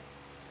pray.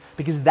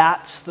 Because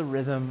that's the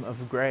rhythm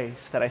of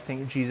grace that I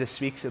think Jesus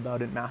speaks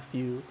about in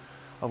Matthew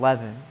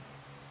 11.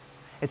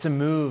 It's a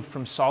move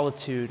from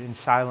solitude and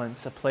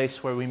silence, a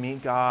place where we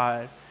meet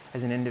God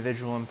as an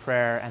individual in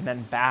prayer, and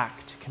then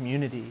back to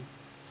community,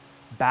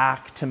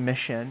 back to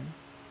mission.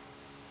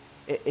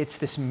 It's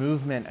this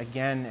movement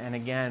again and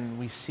again.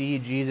 We see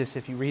Jesus,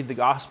 if you read the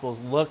Gospels,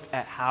 look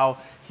at how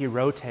he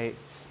rotates.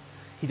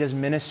 He does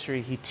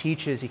ministry, he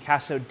teaches, he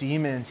casts out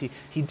demons,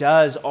 he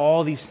does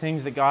all these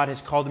things that God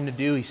has called him to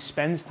do. He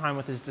spends time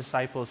with his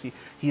disciples,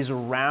 he's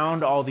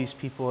around all these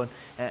people,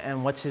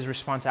 and what's his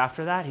response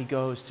after that? He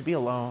goes to be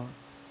alone,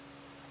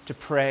 to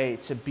pray,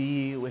 to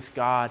be with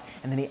God,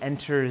 and then he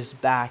enters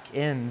back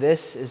in.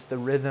 This is the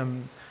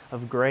rhythm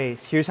of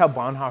grace. Here's how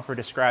Bonhoeffer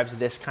describes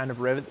this kind of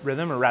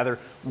rhythm, or rather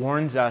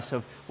warns us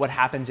of what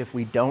happens if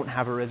we don't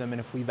have a rhythm and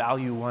if we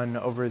value one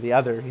over the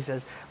other. He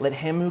says, "Let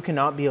him who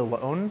cannot be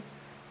alone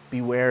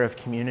beware of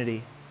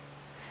community.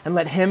 And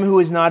let him who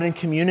is not in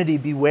community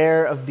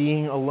beware of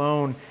being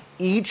alone.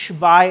 Each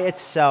by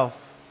itself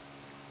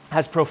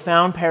has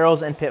profound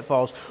perils and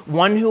pitfalls.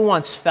 One who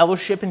wants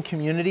fellowship and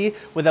community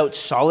without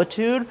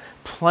solitude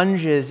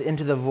plunges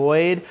into the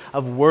void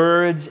of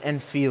words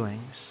and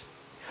feelings.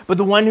 But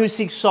the one who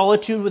seeks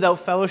solitude without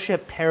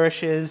fellowship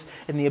perishes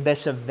in the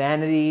abyss of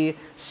vanity,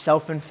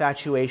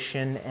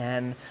 self-infatuation,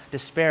 and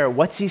despair."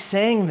 What's he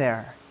saying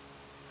there?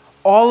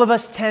 All of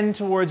us tend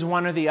towards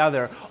one or the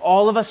other.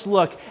 All of us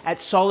look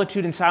at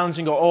solitude and silence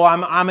and go, oh,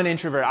 I'm an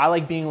introvert. I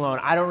like being alone.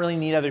 I don't really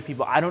need other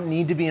people. I don't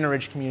need to be in a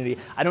rich community.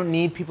 I don't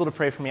need people to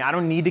pray for me. I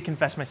don't need to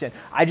confess my sin.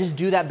 I just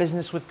do that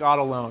business with God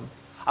alone.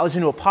 I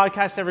listen to a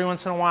podcast every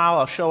once in a while.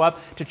 I'll show up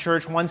to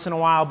church once in a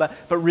while, but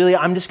really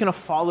I'm just going to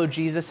follow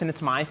Jesus and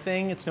it's my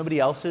thing. It's nobody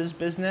else's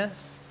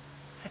business.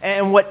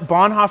 And what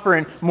Bonhoeffer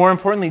and more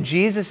importantly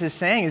Jesus is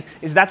saying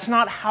is that's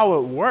not how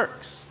it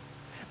works.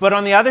 But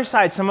on the other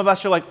side, some of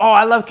us are like, oh,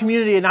 I love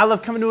community and I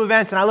love coming to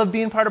events and I love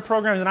being part of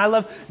programs and I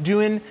love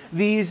doing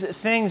these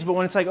things. But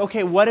when it's like,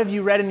 okay, what have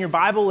you read in your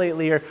Bible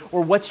lately?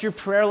 Or what's your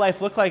prayer life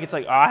look like? It's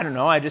like, oh, I don't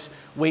know. I just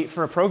wait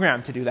for a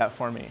program to do that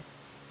for me.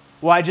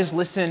 Well, I just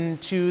listen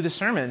to the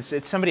sermons.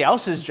 It's somebody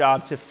else's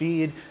job to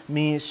feed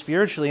me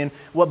spiritually. And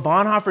what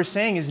Bonhoeffer's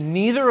saying is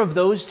neither of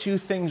those two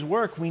things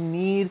work. We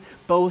need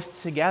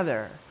both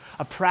together.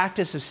 A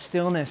practice of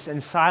stillness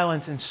and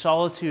silence and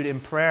solitude in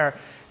prayer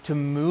to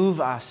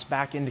move us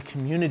back into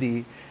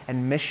community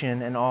and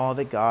mission and all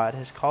that God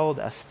has called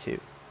us to.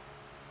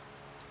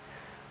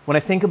 When I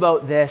think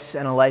about this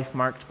and a life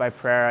marked by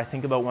prayer, I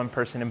think about one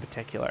person in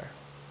particular.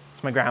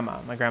 It's my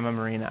Grandma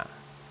Marina.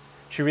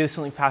 She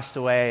recently passed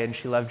away and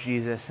she loved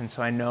Jesus, and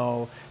so I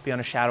know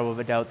beyond a shadow of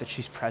a doubt that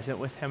she's present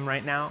with him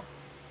right now.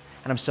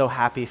 And I'm so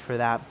happy for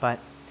that. But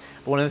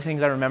one of the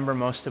things I remember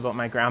most about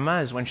my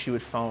grandma is when she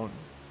would phone.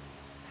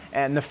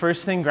 And the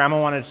first thing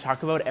Grandma wanted to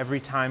talk about every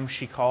time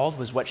she called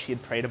was what she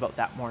had prayed about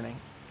that morning.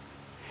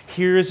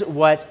 Here's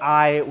what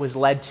I was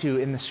led to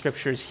in the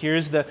scriptures.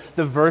 Here's the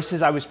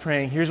verses I was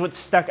praying. Here's what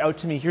stuck out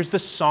to me. Here's the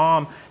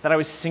psalm that I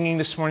was singing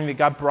this morning that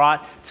God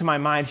brought to my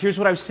mind. Here's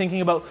what I was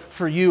thinking about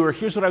for you, or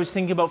here's what I was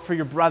thinking about for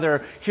your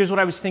brother. Here's what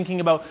I was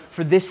thinking about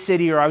for this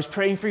city, or I was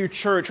praying for your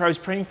church, or I was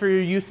praying for your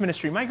youth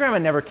ministry. My grandma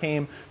never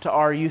came to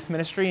our youth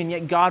ministry, and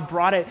yet God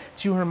brought it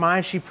to her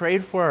mind. She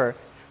prayed for it.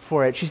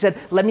 She said,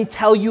 let me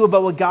tell you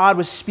about what God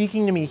was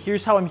speaking to me.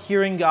 Here's how I'm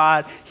hearing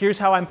God. Here's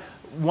how I'm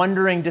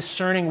wondering,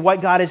 discerning what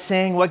God is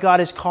saying, what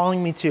God is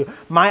calling me to.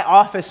 My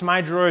office,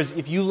 my drawers,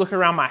 if you look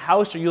around my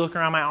house or you look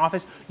around my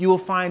office, you will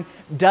find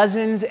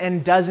dozens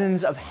and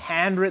dozens of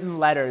handwritten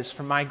letters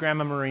from my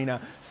Grandma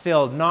Marina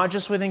filled not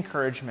just with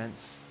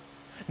encouragements,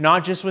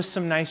 not just with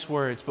some nice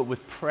words, but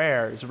with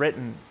prayers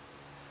written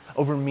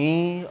over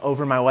me,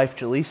 over my wife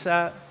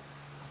Jaleesa,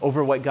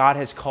 over what God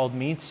has called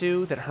me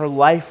to, that her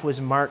life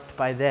was marked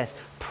by this.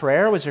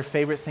 Prayer was her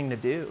favorite thing to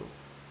do.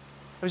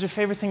 It was her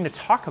favorite thing to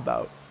talk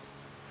about.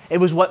 It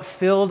was what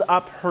filled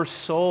up her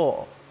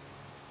soul.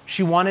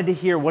 She wanted to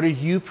hear, what are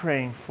you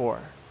praying for?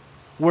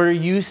 Where are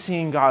you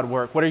seeing God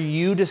work? What are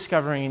you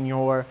discovering in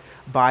your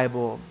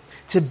Bible?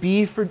 To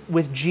be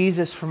with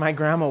Jesus for my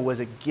grandma was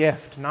a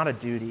gift, not a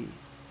duty.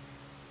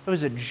 It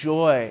was a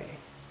joy,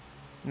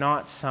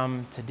 not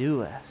some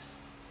to-do list.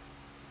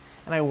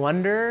 And I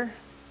wonder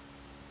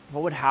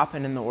what would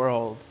happen in the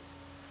world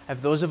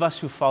if those of us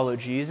who follow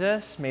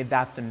Jesus made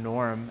that the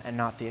norm and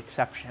not the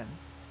exception.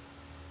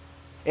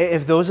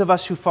 If those of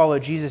us who follow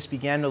Jesus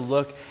began to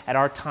look at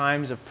our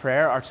times of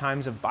prayer, our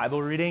times of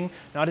Bible reading,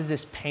 not as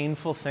this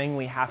painful thing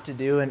we have to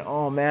do, and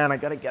oh man, I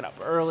got to get up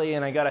early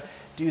and I got to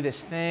do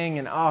this thing,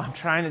 and oh, I'm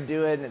trying to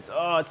do it, and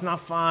it's not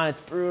fun, it's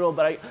brutal,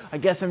 but I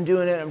guess I'm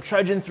doing it, I'm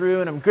trudging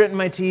through, and I'm gritting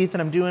my teeth,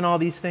 and I'm doing all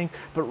these things.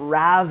 But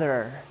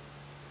rather,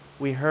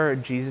 we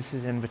heard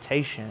Jesus'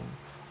 invitation.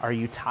 Are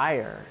you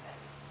tired?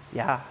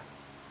 Yeah,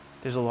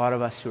 there's a lot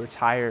of us who are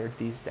tired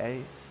these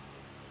days.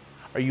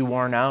 Are you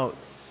worn out?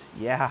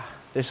 Yeah.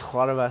 There's a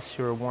lot of us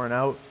who are worn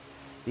out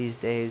these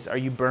days. Are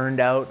you burned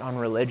out on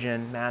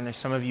religion? Man, there's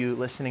some of you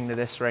listening to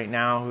this right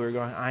now who are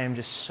going, I am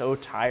just so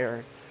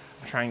tired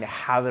of trying to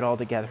have it all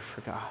together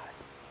for God.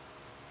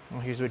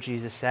 Well, here's what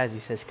Jesus says. He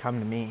says, come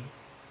to me.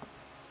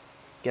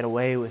 Get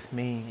away with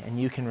me,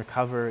 and you can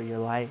recover your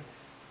life.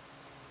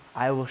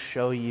 I will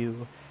show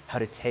you how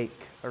to take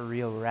a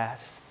real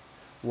rest.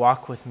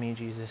 Walk with me,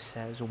 Jesus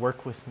says.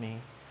 Work with me.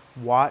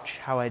 Watch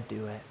how I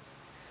do it.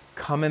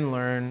 Come and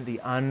learn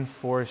the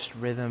unforced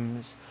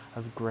rhythms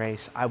of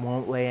grace. I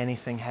won't lay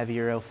anything heavy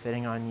or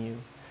ill-fitting on you.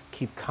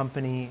 Keep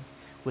company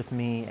with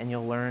me, and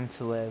you'll learn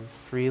to live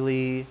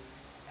freely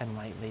and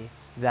lightly.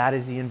 That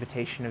is the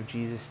invitation of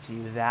Jesus to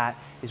you. That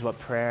is what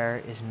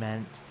prayer is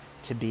meant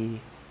to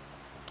be.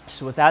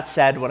 So with that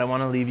said, what I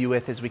want to leave you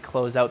with as we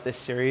close out this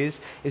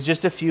series is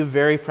just a few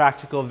very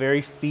practical,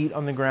 very feet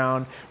on the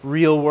ground,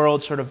 real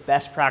world sort of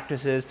best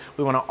practices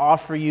we want to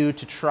offer you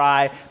to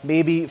try.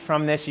 Maybe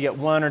from this you get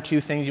one or two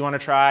things you want to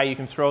try. You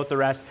can throw out the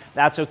rest.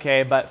 That's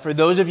okay. But for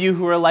those of you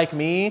who are like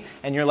me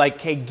and you're like,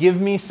 okay, give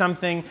me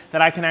something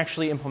that I can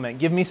actually implement.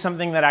 Give me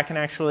something that I can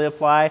actually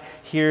apply.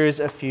 Here's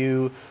a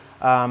few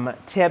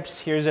tips.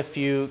 Here's a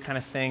few kind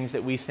of things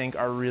that we think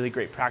are really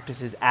great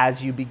practices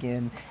as you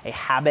begin a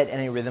habit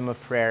and a rhythm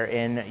of prayer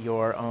in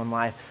your own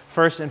life.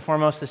 First and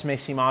foremost, this may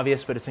seem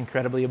obvious, but it's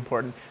incredibly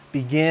important.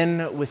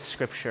 Begin with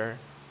Scripture.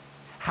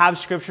 Have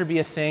Scripture be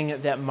a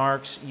thing that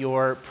marks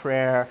your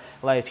prayer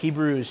life.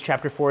 Hebrews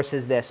chapter 4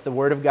 says this, the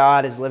Word of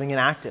God is living and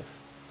active.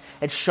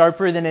 It's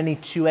sharper than any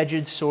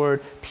two-edged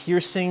sword,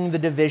 piercing the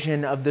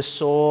division of the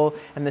soul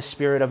and the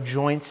spirit, of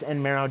joints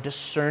and marrow,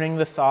 discerning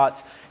the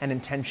thoughts and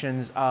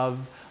intentions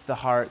of the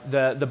heart.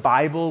 The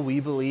Bible,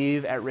 we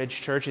believe at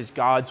Ridge Church, is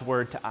God's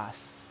word to us.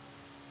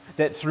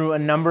 That through a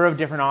number of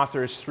different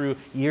authors, through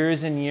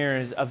years and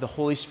years of the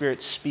Holy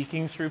Spirit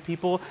speaking through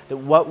people, that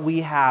what we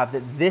have,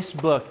 that this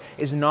book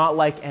is not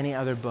like any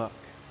other book.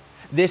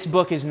 This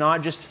book is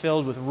not just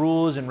filled with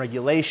rules and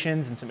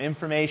regulations and some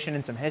information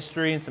and some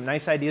history and some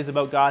nice ideas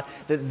about God,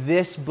 that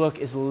this book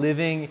is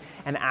living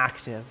and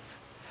active.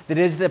 that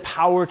it is the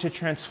power to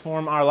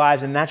transform our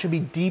lives, and that should be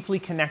deeply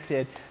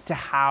connected to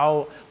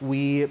how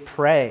we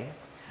pray.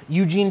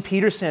 Eugene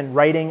Peterson,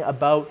 writing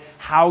about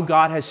how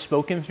God has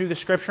spoken through the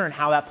scripture and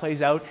how that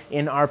plays out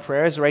in our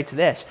prayers, writes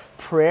this: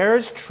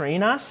 prayers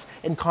train us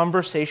in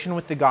conversation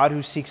with the God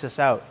who seeks us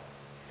out,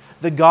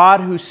 the God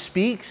who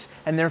speaks,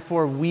 and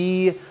therefore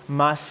we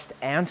must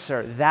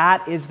answer.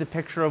 That is the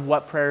picture of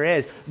what prayer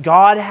is.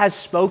 God has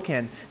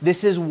spoken.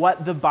 This is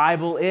what the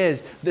Bible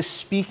is, the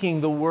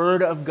speaking, the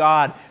word of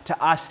God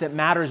to us that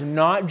matters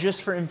not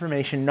just for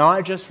information,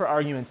 not just for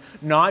arguments,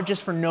 not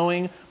just for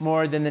knowing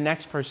more than the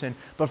next person,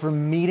 but for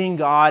meeting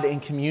God in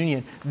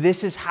communion.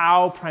 This is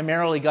how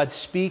primarily God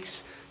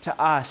speaks to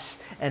us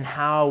and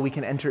how we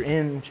can enter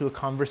into a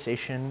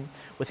conversation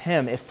with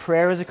Him. If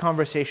prayer is a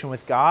conversation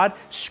with God,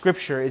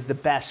 Scripture is the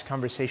best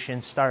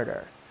conversation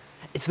starter.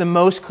 It's the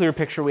most clear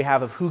picture we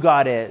have of who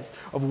God is,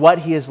 of what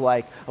He is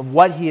like, of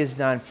what He has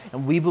done,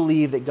 and we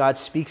believe that God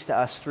speaks to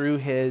us through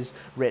His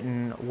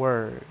written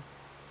word.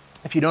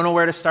 If you don't know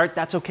where to start,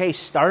 that's okay.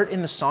 Start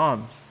in the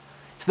Psalms.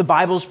 It's the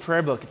Bible's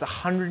prayer book. It's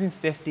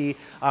 150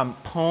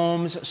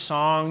 poems,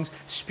 songs,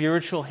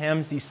 spiritual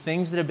hymns, these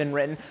things that have been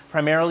written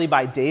primarily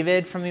by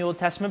David from the Old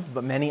Testament,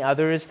 but many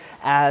others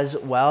as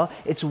well.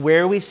 It's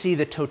where we see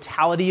the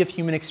totality of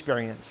human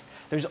experience.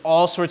 There's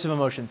all sorts of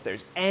emotions.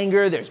 There's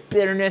anger, there's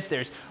bitterness,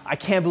 there's, I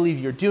can't believe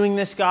you're doing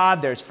this,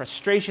 God. There's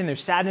frustration,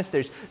 there's sadness,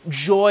 there's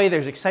joy,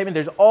 there's excitement.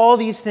 There's all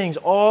these things,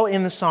 all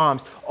in the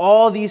Psalms,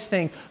 all these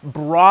things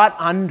brought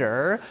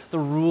under the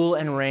rule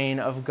and reign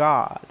of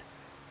God.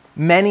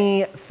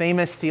 Many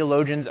famous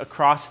theologians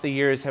across the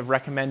years have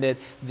recommended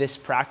this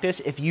practice.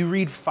 If you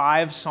read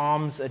 5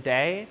 Psalms a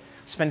day,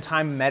 spend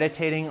time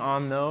meditating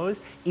on those,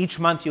 each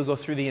month you'll go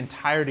through the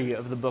entirety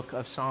of the book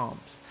of Psalms,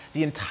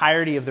 the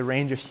entirety of the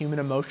range of human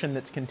emotion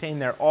that's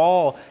contained there,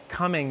 all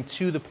coming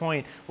to the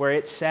point where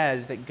it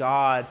says that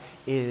God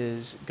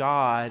is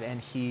God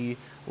and He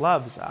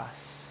loves us.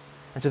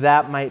 And so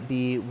that might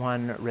be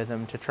one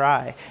rhythm to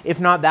try. If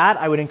not that,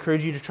 I would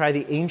encourage you to try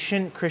the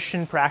ancient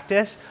Christian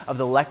practice of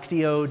the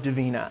Lectio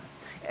Divina.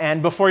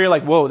 And before you're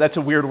like, whoa, that's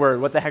a weird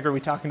word. What the heck are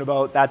we talking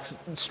about? That's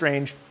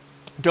strange.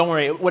 Don't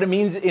worry. What it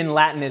means in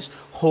Latin is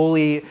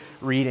holy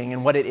reading.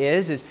 And what it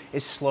is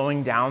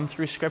slowing down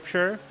through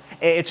Scripture.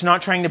 It's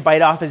not trying to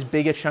bite off as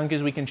big a chunk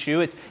as we can chew.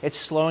 It's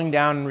slowing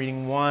down and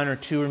reading 1 or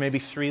 2 or maybe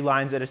 3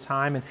 lines at a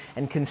time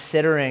and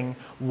considering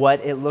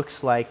what it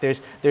looks like. There's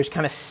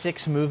kind of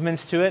 6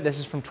 movements to it. This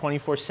is from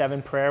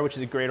 24/7 Prayer, which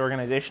is a great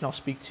organization I'll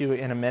speak to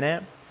in a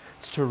minute.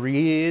 It's to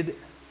read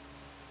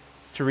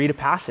a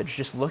passage.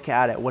 Just look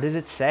at it. What does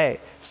it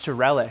say? It's to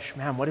relish.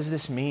 Man, what does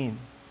this mean?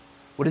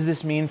 What does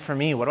this mean for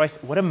me?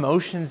 What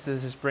emotions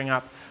does this bring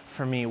up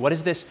for me? What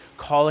is this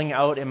calling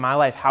out in my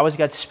life? How is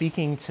God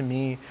speaking to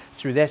me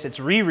through this? It's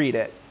reread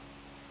it,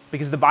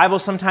 because the Bible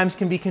sometimes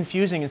can be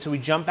confusing, and so we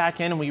jump back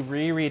in and we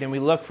reread and we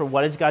look for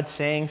what is God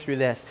saying through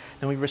this.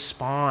 Then we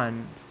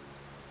respond.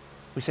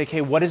 We say, okay,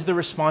 what is the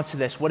response to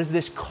this? What does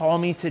this call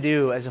me to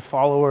do as a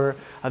follower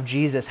of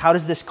Jesus? How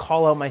does this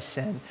call out my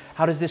sin?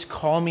 How does this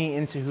call me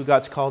into who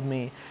God's called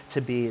me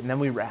to be? And then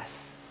we rest.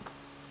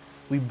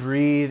 We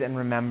breathe and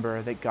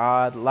remember that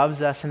God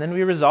loves us, and then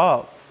we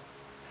resolve.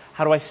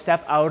 How do I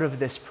step out of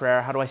this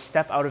prayer? How do I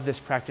step out of this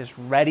practice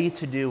ready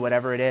to do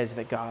whatever it is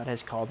that God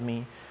has called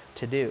me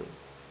to do?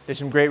 There's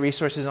some great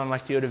resources on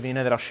Lectio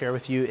Divina that I'll share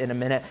with you in a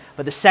minute.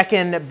 But the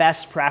second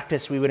best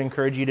practice we would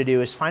encourage you to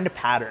do is find a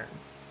pattern.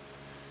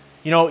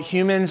 You know,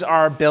 humans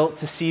are built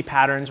to see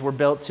patterns. We're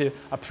built to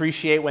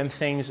appreciate when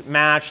things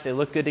match, they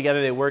look good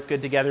together, they work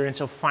good together. And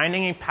so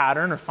finding a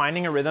pattern or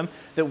finding a rhythm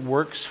that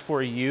works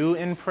for you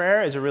in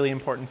prayer is a really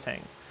important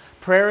thing.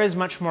 Prayer is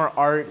much more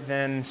art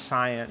than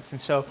science. And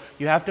so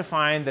you have to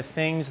find the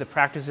things, the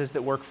practices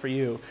that work for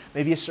you.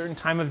 Maybe a certain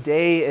time of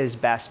day is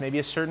best. Maybe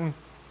a certain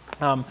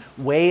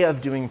way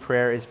of doing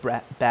prayer is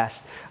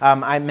best.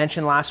 I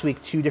mentioned last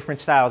week 2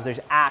 different styles. There's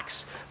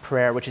Acts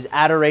prayer, which is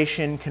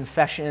adoration,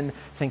 confession,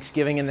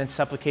 thanksgiving, and then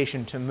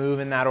supplication, to move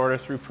in that order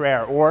through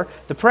prayer. Or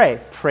the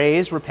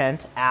praise,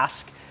 repent,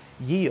 ask,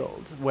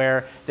 yield,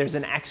 where there's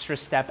an extra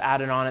step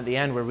added on at the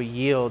end where we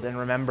yield and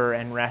remember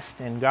and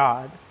rest in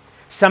God.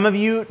 Some of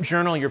you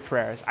journal your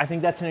prayers. I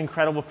think that's an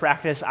incredible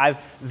practice. I've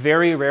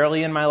very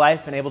rarely in my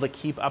life been able to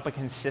keep up a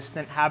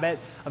consistent habit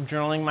of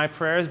journaling my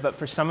prayers, but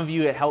for some of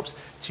you it helps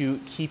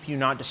to keep you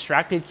not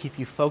distracted, keep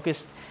you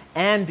focused,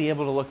 and be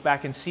able to look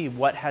back and see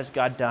what has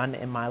God done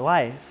in my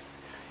life.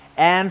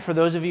 And for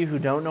those of you who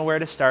don't know where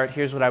to start,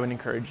 here's what I would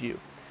encourage you.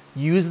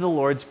 Use the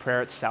Lord's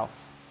Prayer itself.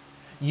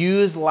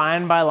 Use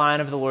line by line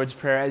of the Lord's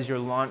Prayer as your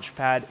launch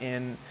pad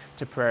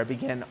into prayer.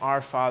 Begin,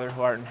 Our Father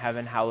who art in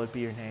heaven, hallowed be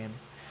your name.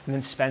 And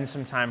then spend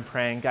some time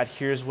praying, God,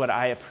 here's what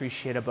I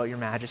appreciate about your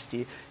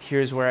majesty.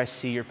 Here's where I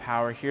see your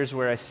power. Here's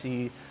where I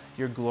see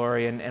your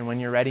glory. And when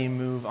you're ready,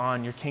 move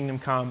on. Your kingdom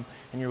come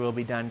and your will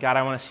be done. God,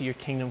 I want to see your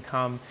kingdom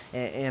come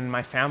in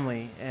my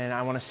family, and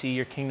I want to see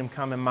your kingdom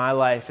come in my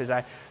life as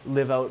I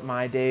live out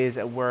my days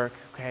at work.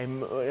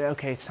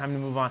 Okay, it's time to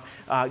move on.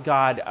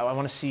 God, I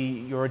want to see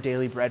your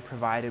daily bread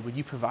provided. Would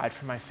you provide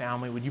for my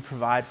family? Would you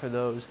provide for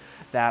those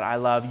that I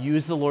love?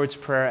 Use the Lord's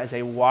Prayer as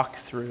a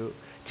walkthrough.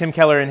 Tim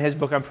Keller, in his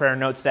book on prayer,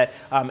 notes that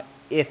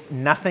if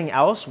nothing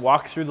else,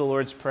 walk through the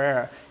Lord's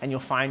Prayer and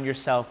you'll find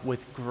yourself with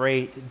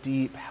great,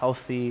 deep,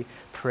 healthy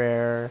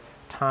prayer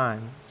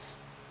times.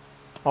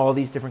 All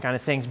these different kind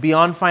of things.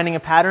 Beyond finding a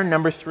pattern,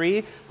 number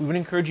 3, we would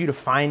encourage you to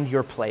find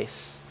your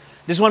place.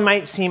 This one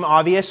might seem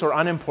obvious or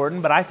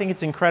unimportant, but I think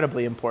it's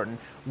incredibly important.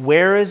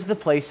 Where is the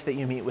place that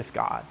you meet with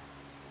God?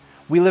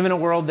 We live in a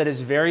world that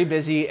is very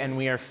busy, and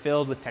we are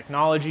filled with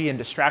technology and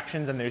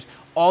distractions, and there's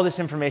all this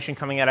information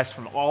coming at us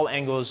from all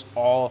angles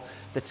all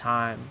the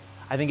time.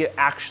 I think it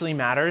actually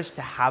matters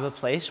to have a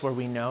place where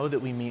we know that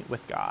we meet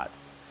with God.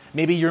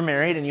 Maybe you're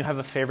married and you have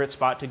a favorite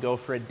spot to go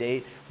for a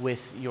date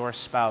with your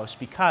spouse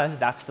because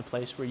that's the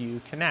place where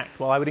you connect.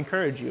 Well, I would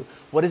encourage you,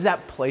 what does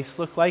that place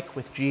look like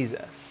with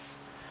Jesus?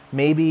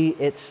 Maybe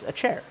it's a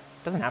chair.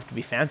 It doesn't have to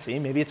be fancy.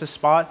 Maybe it's a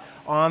spot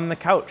on the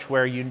couch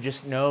where you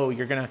just know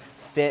you're going to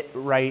fit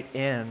right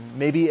in.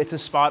 Maybe it's a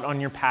spot on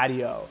your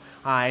patio.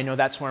 I know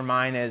that's where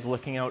mine is,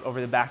 looking out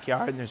over the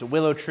backyard, and there's a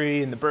willow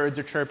tree and the birds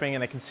are chirping,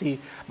 and I can see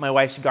my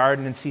wife's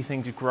garden and see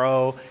things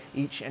grow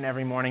each and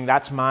every morning.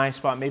 That's my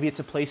spot. Maybe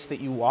it's a place that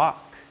you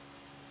walk,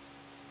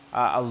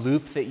 a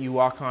loop that you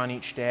walk on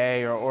each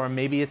day, or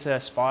maybe it's a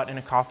spot in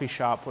a coffee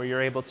shop where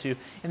you're able to,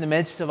 in the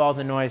midst of all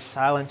the noise,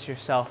 silence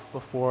yourself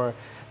before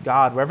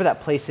God. Wherever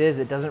that place is,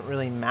 it doesn't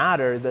really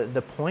matter.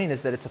 The point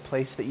is that it's a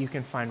place that you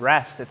can find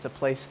rest. It's a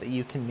place that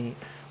you can meet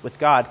with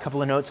God. A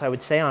couple of notes I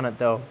would say on it,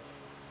 though.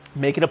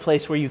 Make it a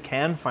place where you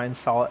can find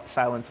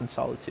silence and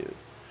solitude.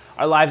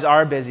 Our lives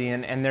are busy,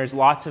 and there's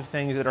lots of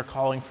things that are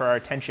calling for our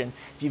attention.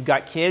 If you've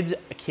got kids,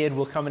 a kid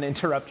will come and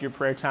interrupt your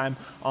prayer time,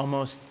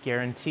 almost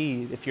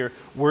guaranteed. If you're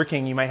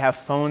working, you might have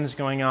phones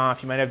going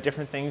off. You might have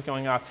different things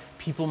going off.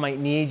 People might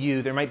need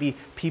you. There might be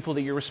people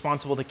that you're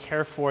responsible to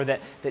care for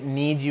that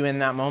need you in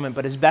that moment.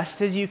 But as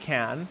best as you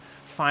can,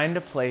 find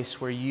a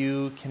place where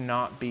you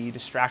cannot be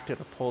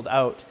distracted or pulled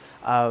out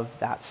of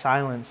that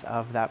silence,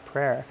 of that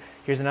prayer.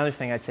 Here's another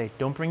thing I'd say.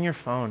 Don't bring your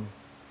phone.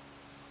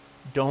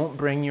 Don't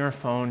bring your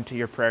phone to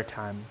your prayer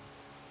time.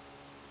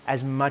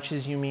 As much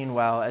as you mean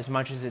well, as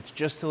much as it's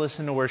just to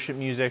listen to worship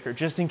music or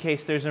just in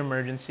case there's an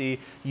emergency,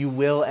 you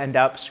will end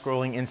up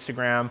scrolling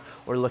Instagram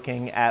or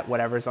looking at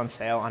whatever's on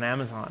sale on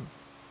Amazon.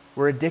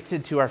 We're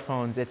addicted to our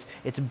phones.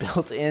 It's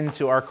built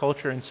into our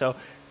culture, and so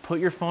put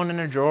your phone in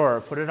a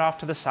drawer, put it off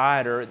to the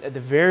side, or at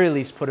the very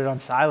least put it on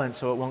silent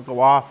so it won't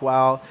go off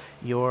while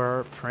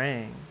you're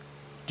praying.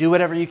 Do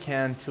whatever you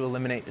can to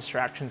eliminate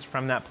distractions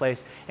from that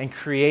place and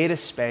create a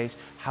space,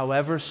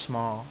 however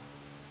small,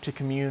 to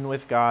commune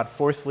with God.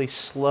 Fourthly,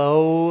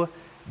 slow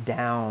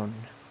down.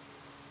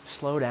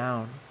 Slow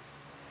down.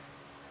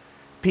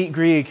 Pete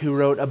Greig, who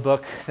wrote a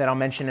book that I'll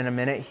mention in a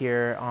minute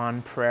here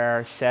on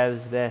prayer,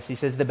 says this. He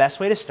says, the best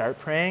way to start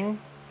praying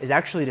is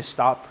actually to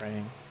stop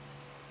praying,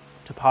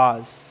 to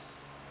pause.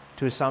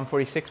 To as Psalm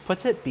 46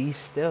 puts it, be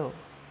still.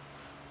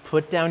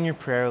 Put down your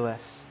prayer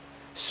list.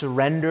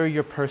 Surrender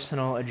your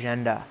personal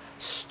agenda.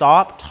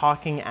 Stop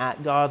talking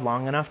at God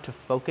long enough to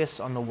focus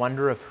on the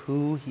wonder of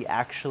who He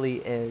actually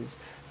is.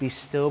 Be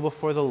still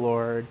before the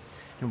Lord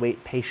and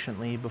wait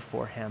patiently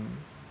before Him.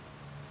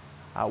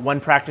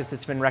 One practice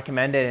that's been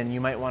recommended and you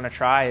might want to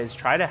try is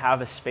try to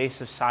have a space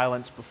of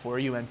silence before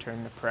you enter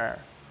into prayer.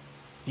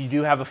 If you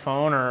do have a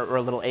phone or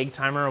a little egg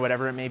timer or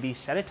whatever it may be,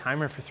 set a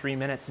timer for 3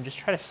 minutes and just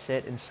try to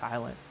sit in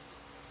silence.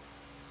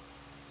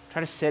 Try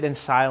to sit in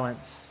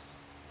silence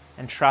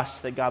and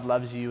trust that God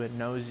loves you and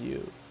knows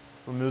you.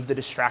 Remove the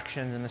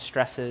distractions and the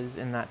stresses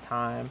in that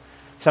time.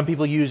 Some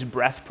people use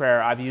breath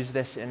prayer. I've used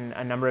this in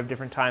a number of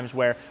different times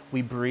where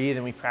we breathe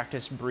and we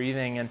practice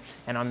breathing, and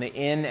on the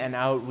in and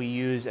out we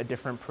use a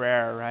different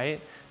prayer, right?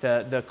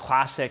 The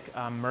classic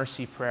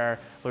mercy prayer,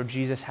 Lord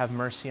Jesus, have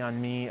mercy on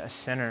me, a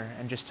sinner,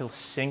 and just to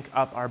sync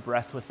up our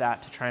breath with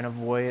that to try and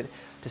avoid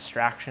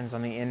distractions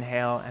on the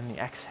inhale and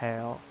the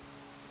exhale.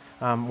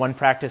 One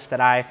practice that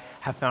I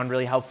have found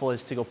really helpful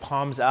is to go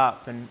palms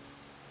up and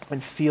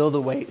feel the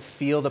weight,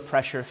 feel the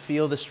pressure,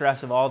 feel the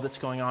stress of all that's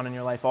going on in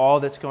your life, all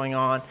that's going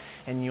on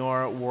in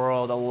your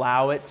world.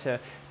 Allow it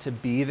to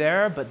be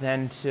there, but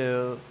then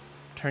to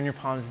turn your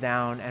palms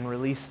down and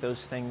release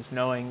those things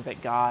knowing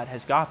that God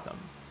has got them.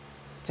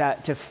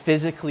 To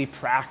physically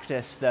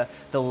practice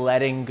the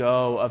letting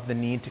go of the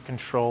need to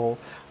control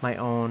my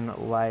own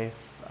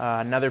life.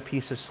 Another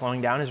piece of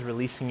slowing down is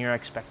releasing your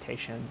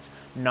expectations.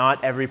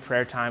 Not every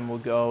prayer time will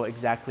go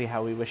exactly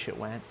how we wish it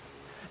went.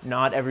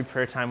 Not every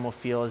prayer time will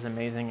feel as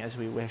amazing as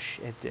we wish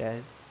it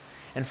did.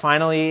 And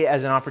finally,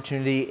 as an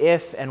opportunity,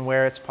 if and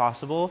where it's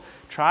possible,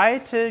 try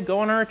to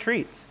go on a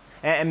retreat.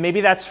 And maybe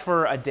that's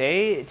for a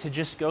day to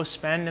just go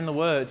spend in the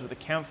woods with a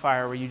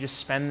campfire where you just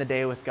spend the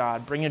day with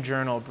God. Bring a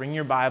journal, bring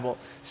your Bible,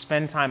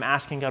 spend time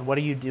asking God, what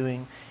are you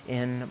doing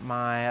in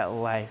my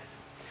life?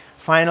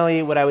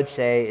 Finally, what I would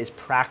say is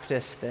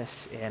practice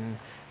this in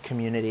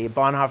community.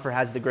 Bonhoeffer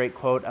has the great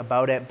quote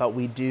about it, but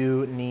we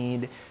do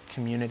need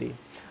community.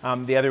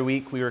 The other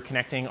week, we were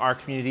connecting our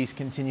communities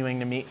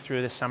continuing to meet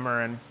through the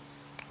summer, and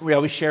we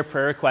always share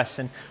prayer requests.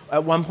 And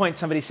at one point,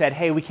 somebody said,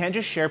 hey, we can't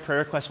just share prayer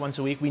requests once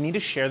a week. We need to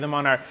share them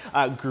on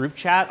our group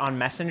chat on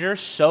Messenger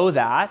so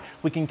that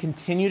we can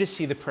continue to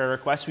see the prayer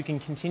requests. We can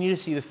continue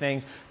to see the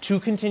things to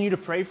continue to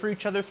pray for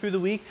each other through the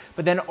week,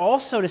 but then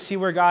also to see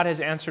where God has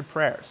answered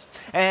prayers.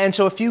 And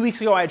so a few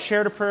weeks ago, I had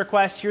shared a prayer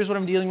request. Here's what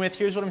I'm dealing with.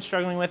 Here's what I'm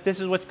struggling with. This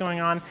is what's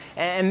going on.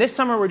 And this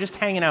summer, we're just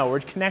hanging out.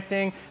 We're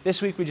connecting.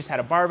 This week, we just had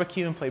a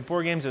barbecue and played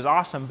board games. It was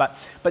awesome.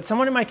 But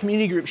someone in my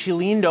community group, she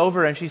leaned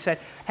over and she said,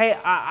 hey,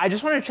 I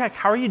just want to check,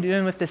 how are you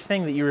doing with this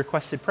thing that you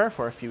requested prayer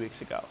for a few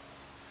weeks ago?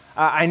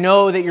 I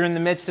know that you're in the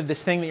midst of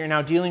this thing that you're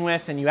now dealing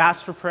with and you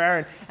asked for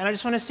prayer, and I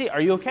just want to see,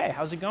 are you okay?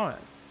 How's it going?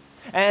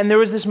 And there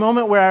was this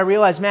moment where I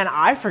realized, man,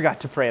 I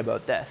forgot to pray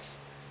about this.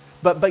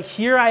 But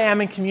here I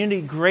am in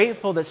community,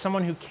 grateful that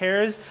someone who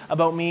cares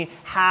about me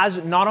has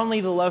not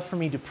only the love for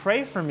me to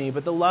pray for me,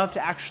 but the love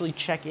to actually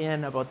check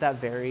in about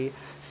that very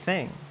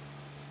thing.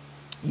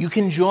 You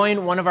can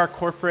join one of our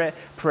corporate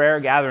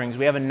prayer gatherings.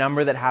 We have a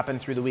number that happen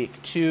through the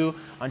week. 2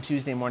 on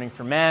Tuesday morning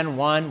for men,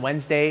 1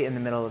 Wednesday in the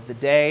middle of the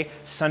day,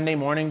 Sunday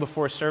morning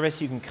before service.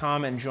 You can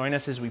come and join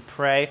us as we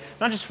pray,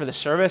 not just for the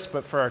service,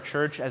 but for our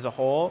church as a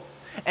whole.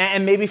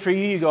 And maybe for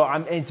you, you go,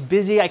 it's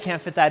busy, I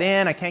can't fit that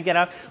in, I can't get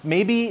up.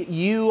 Maybe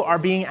you are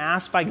being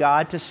asked by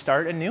God to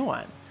start a new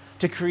one,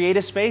 to create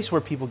a space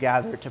where people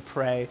gather to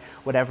pray,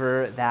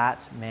 whatever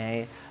that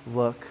may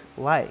look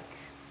like.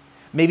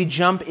 Maybe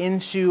jump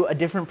into a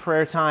different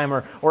prayer time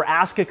or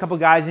ask a couple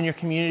guys in your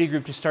community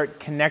group to start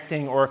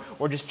connecting or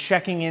just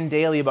checking in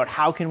daily about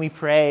how can we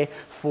pray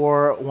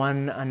for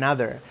one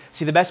another.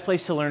 See, the best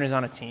place to learn is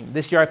on a team.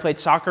 This year I played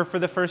soccer for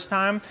the first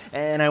time,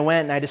 and I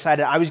went and I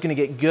decided I was going to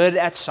get good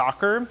at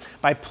soccer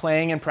by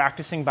playing and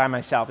practicing by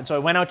myself. And so I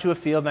went out to a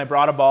field and I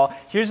brought a ball.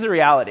 Here's the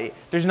reality.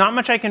 There's not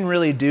much I can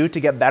really do to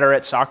get better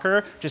at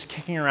soccer just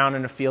kicking around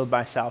in a field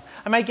by myself.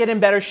 I might get in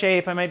better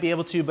shape, I might be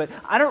able to, but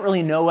I don't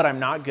really know what I'm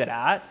not good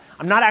at.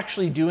 I'm not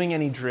actually doing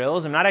any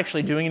drills. I'm not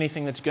actually doing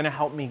anything that's going to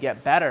help me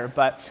get better.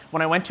 But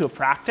when I went to a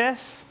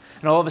practice,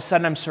 and all of a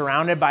sudden I'm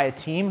surrounded by a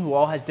team who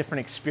all has different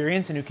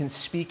experience and who can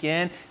speak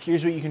in,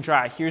 here's what you can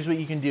try, here's what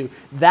you can do.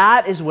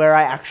 That is where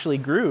I actually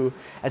grew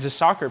as a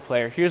soccer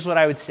player. Here's what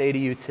I would say to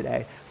you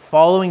today.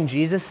 Following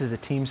Jesus is a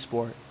team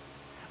sport,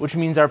 which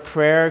means our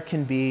prayer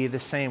can be the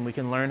same. We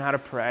can learn how to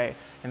pray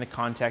in the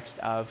context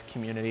of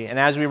community. And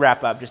as we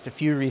wrap up, just a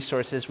few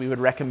resources we would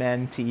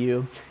recommend to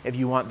you if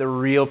you want the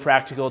real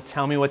practical,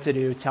 tell me what to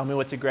do, tell me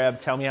what to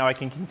grab, tell me how I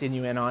can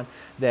continue in on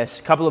this.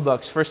 A couple of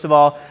books. First of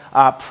all,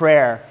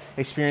 Prayer,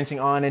 Experiencing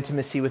Awe and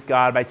Intimacy with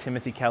God by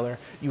Timothy Keller.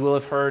 You will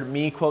have heard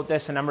me quote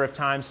this a number of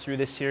times through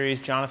this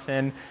series,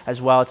 Jonathan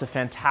as well. It's a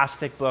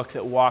fantastic book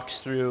that walks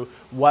through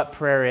what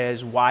prayer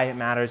is, why it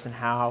matters, and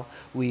how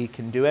we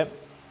can do it.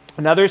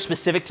 Another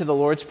specific to the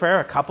Lord's Prayer,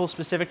 a couple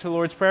specific to the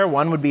Lord's Prayer.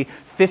 One would be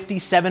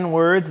 57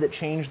 Words That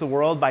Changed the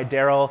World by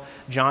Darrell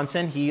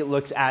Johnson. He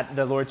looks at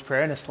the Lord's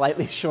Prayer in a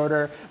slightly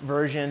shorter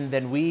version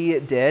than we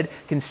did,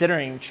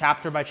 considering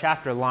chapter by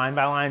chapter, line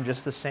by line,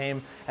 just the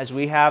same as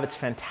we have. It's a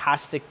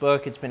fantastic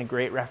book. It's been a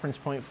great reference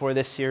point for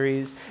this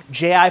series.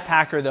 J.I.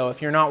 Packer, though,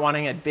 if you're not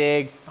wanting a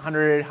big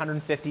 100,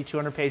 150,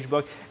 200-page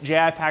book,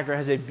 J.I. Packer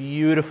has a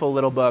beautiful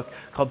little book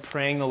called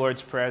Praying the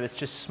Lord's Prayer that's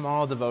just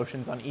small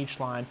devotions on each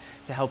line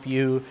to help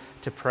you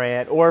to pray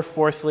it. Or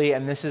fourthly,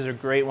 and this is a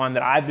great one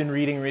that I've been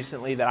reading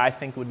recently that I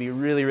think would be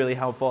really, really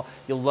helpful.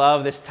 You'll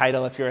love this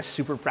title if you're a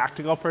super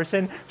practical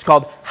person. It's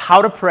called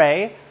How to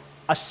Pray,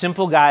 A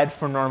Simple Guide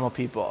for Normal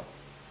People.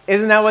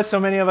 Isn't that what so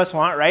many of us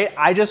want, right?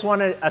 I just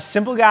want a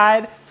simple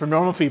guide for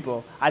normal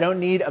people. I don't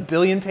need a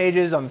billion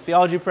pages on the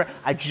theology of prayer.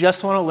 I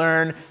just want to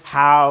learn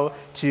how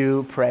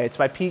to pray. It's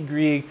by Pete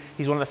Greig.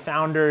 He's one of the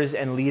founders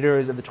and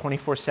leaders of the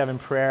 24/7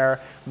 prayer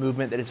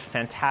movement. That is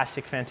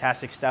fantastic,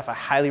 fantastic stuff. I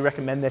highly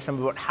recommend this.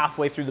 I'm about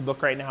halfway through the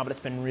book right now, but it's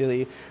been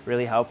really,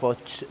 really helpful.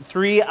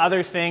 3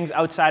 other things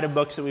outside of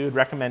books that we would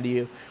recommend to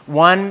you.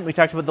 1, we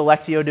talked about the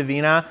Lectio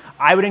Divina.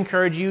 I would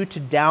encourage you to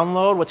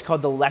download what's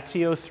called the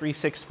Lectio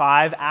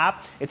 365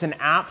 app. It's an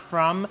app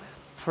from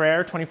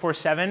Prayer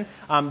 24/7,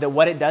 that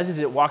what it does is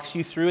it walks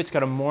you through. It's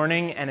got a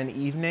morning and an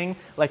evening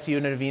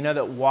Lectio Divina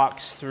that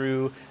walks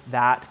through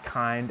that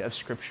kind of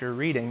scripture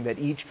reading, that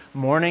each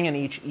morning and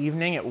each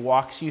evening it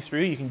walks you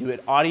through. You can do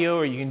it audio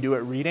or you can do it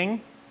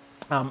reading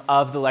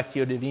of the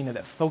Lectio Divina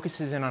that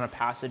focuses in on a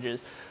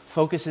passages,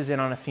 focuses in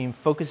on a theme,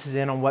 focuses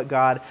in on what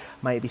God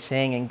might be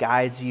saying and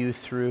guides you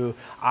through.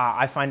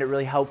 I find it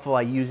really helpful.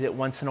 I use it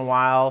once in a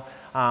while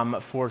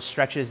for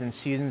stretches and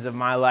seasons of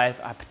my life,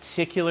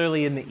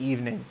 particularly in the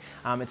evening.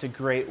 It's a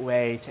great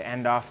way to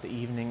end off the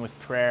evening with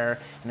prayer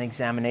and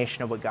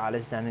examination of what God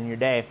has done in your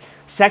day.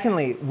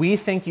 Secondly, we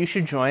think you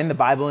should join the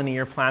Bible in a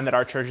Year plan that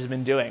our church has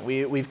been doing.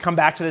 We've come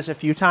back to this a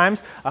few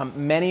times.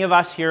 Many of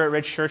us here at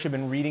Ridge Church have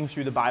been reading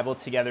through the Bible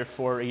together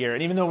for a year.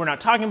 And even though we're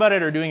not talking about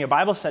it or doing a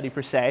Bible study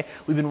per se,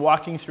 we've been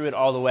walking through it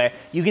all the way.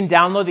 You can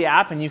download the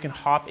app and you can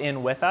hop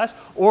in with us,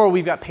 or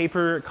we've got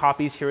paper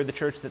copies here at the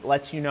church that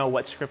lets you know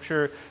what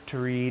scripture to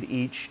read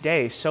each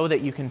day so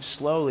that you can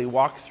slowly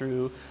walk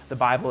through the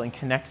Bible and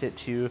connect it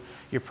to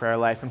your prayer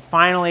life. And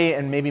finally,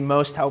 and maybe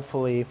most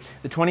helpfully,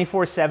 the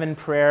 24/7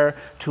 prayer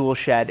tool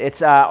shed.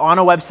 It's on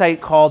a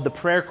website called The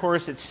Prayer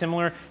Course. It's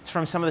similar. It's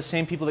from some of the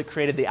same people that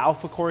created the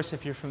Alpha Course,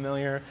 if you're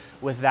familiar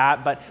with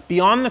that. But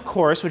beyond the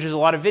course, which is a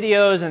lot of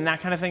videos and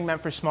that kind of thing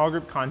meant for small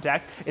group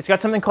contact, it's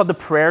got something called the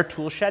Prayer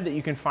Tool Shed that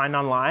you can find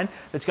online.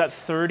 It's got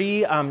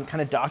 30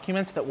 kind of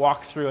documents that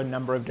walk through a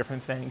number of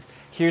different things.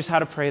 Here's how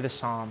to pray the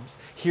Psalms.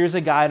 Here's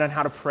a guide on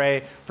how to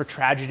pray for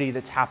tragedy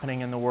that's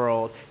happening in the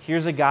world.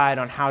 Here's a guide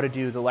on how to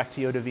do the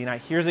Lectio Divina.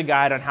 Here's a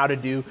guide on how to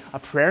do a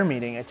prayer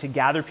meeting, to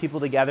gather people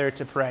together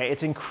to pray.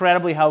 It's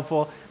incredibly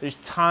helpful. There's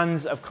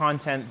tons of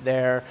content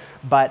there.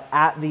 But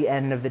at the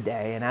end of the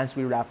day, and as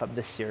we wrap up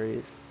this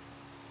series,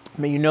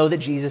 may you know that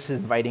Jesus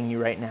is inviting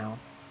you right now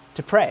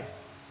to pray,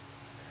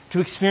 to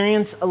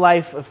experience a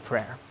life of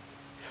prayer,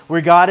 where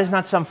God is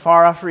not some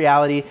far-off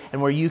reality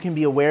and where you can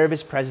be aware of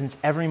his presence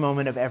every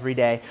moment of every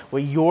day,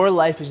 where your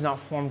life is not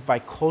formed by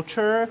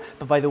culture,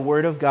 but by the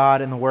word of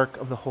God and the work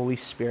of the Holy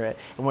Spirit,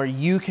 and where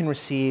you can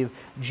receive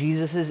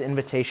Jesus'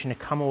 invitation to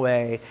come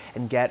away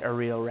and get a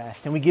real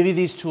rest. And we give you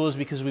these tools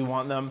because we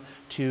want them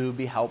to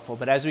be helpful.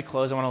 But as we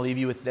close, I want to leave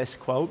you with this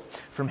quote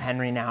from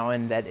Henry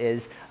Nouwen that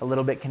is a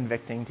little bit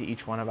convicting to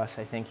each one of us,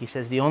 I think. He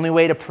says, "The only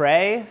way to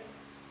pray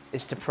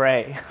is to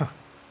pray."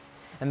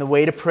 And the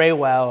way to pray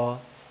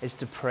well is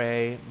to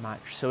pray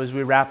much. So as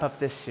we wrap up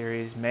this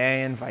series,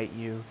 may I invite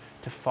you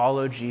to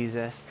follow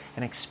Jesus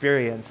and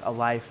experience a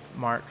life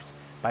marked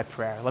by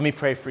prayer. Let me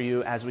pray for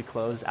you as we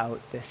close out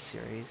this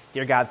series.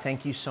 Dear God,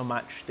 thank you so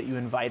much that you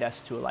invite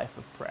us to a life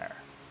of prayer.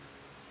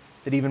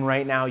 That even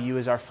right now, you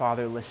as our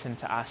Father listen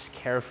to us,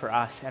 care for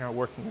us, and are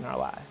working in our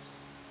lives.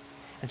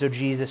 And so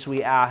Jesus,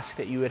 we ask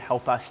that you would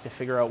help us to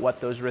figure out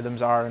what those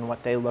rhythms are and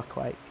what they look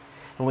like.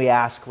 And we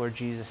ask, Lord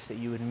Jesus, that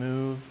you would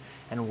move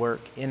and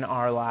work in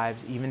our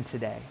lives even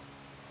today.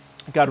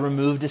 God,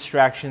 remove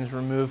distractions,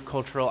 remove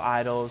cultural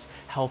idols,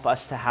 help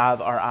us to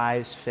have our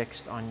eyes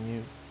fixed on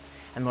you.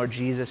 And Lord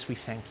Jesus, we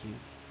thank you.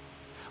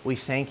 We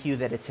thank you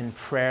that it's in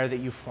prayer that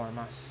you form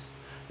us,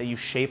 that you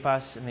shape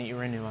us, and that you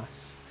renew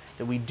us,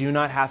 that we do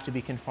not have to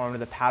be conformed to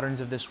the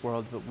patterns of this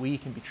world, but we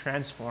can be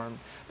transformed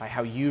by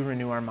how you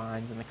renew our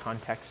minds in the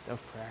context of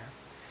prayer.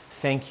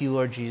 Thank you,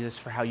 Lord Jesus,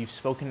 for how you've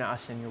spoken to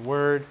us in your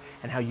word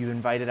and how you've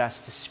invited us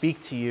to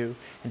speak to you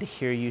and to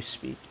hear you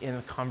speak in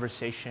the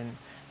conversation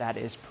that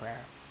is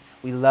prayer.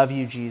 We love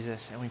you,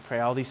 Jesus, and we pray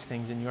all these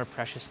things in your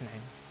precious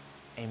name.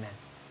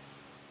 Amen.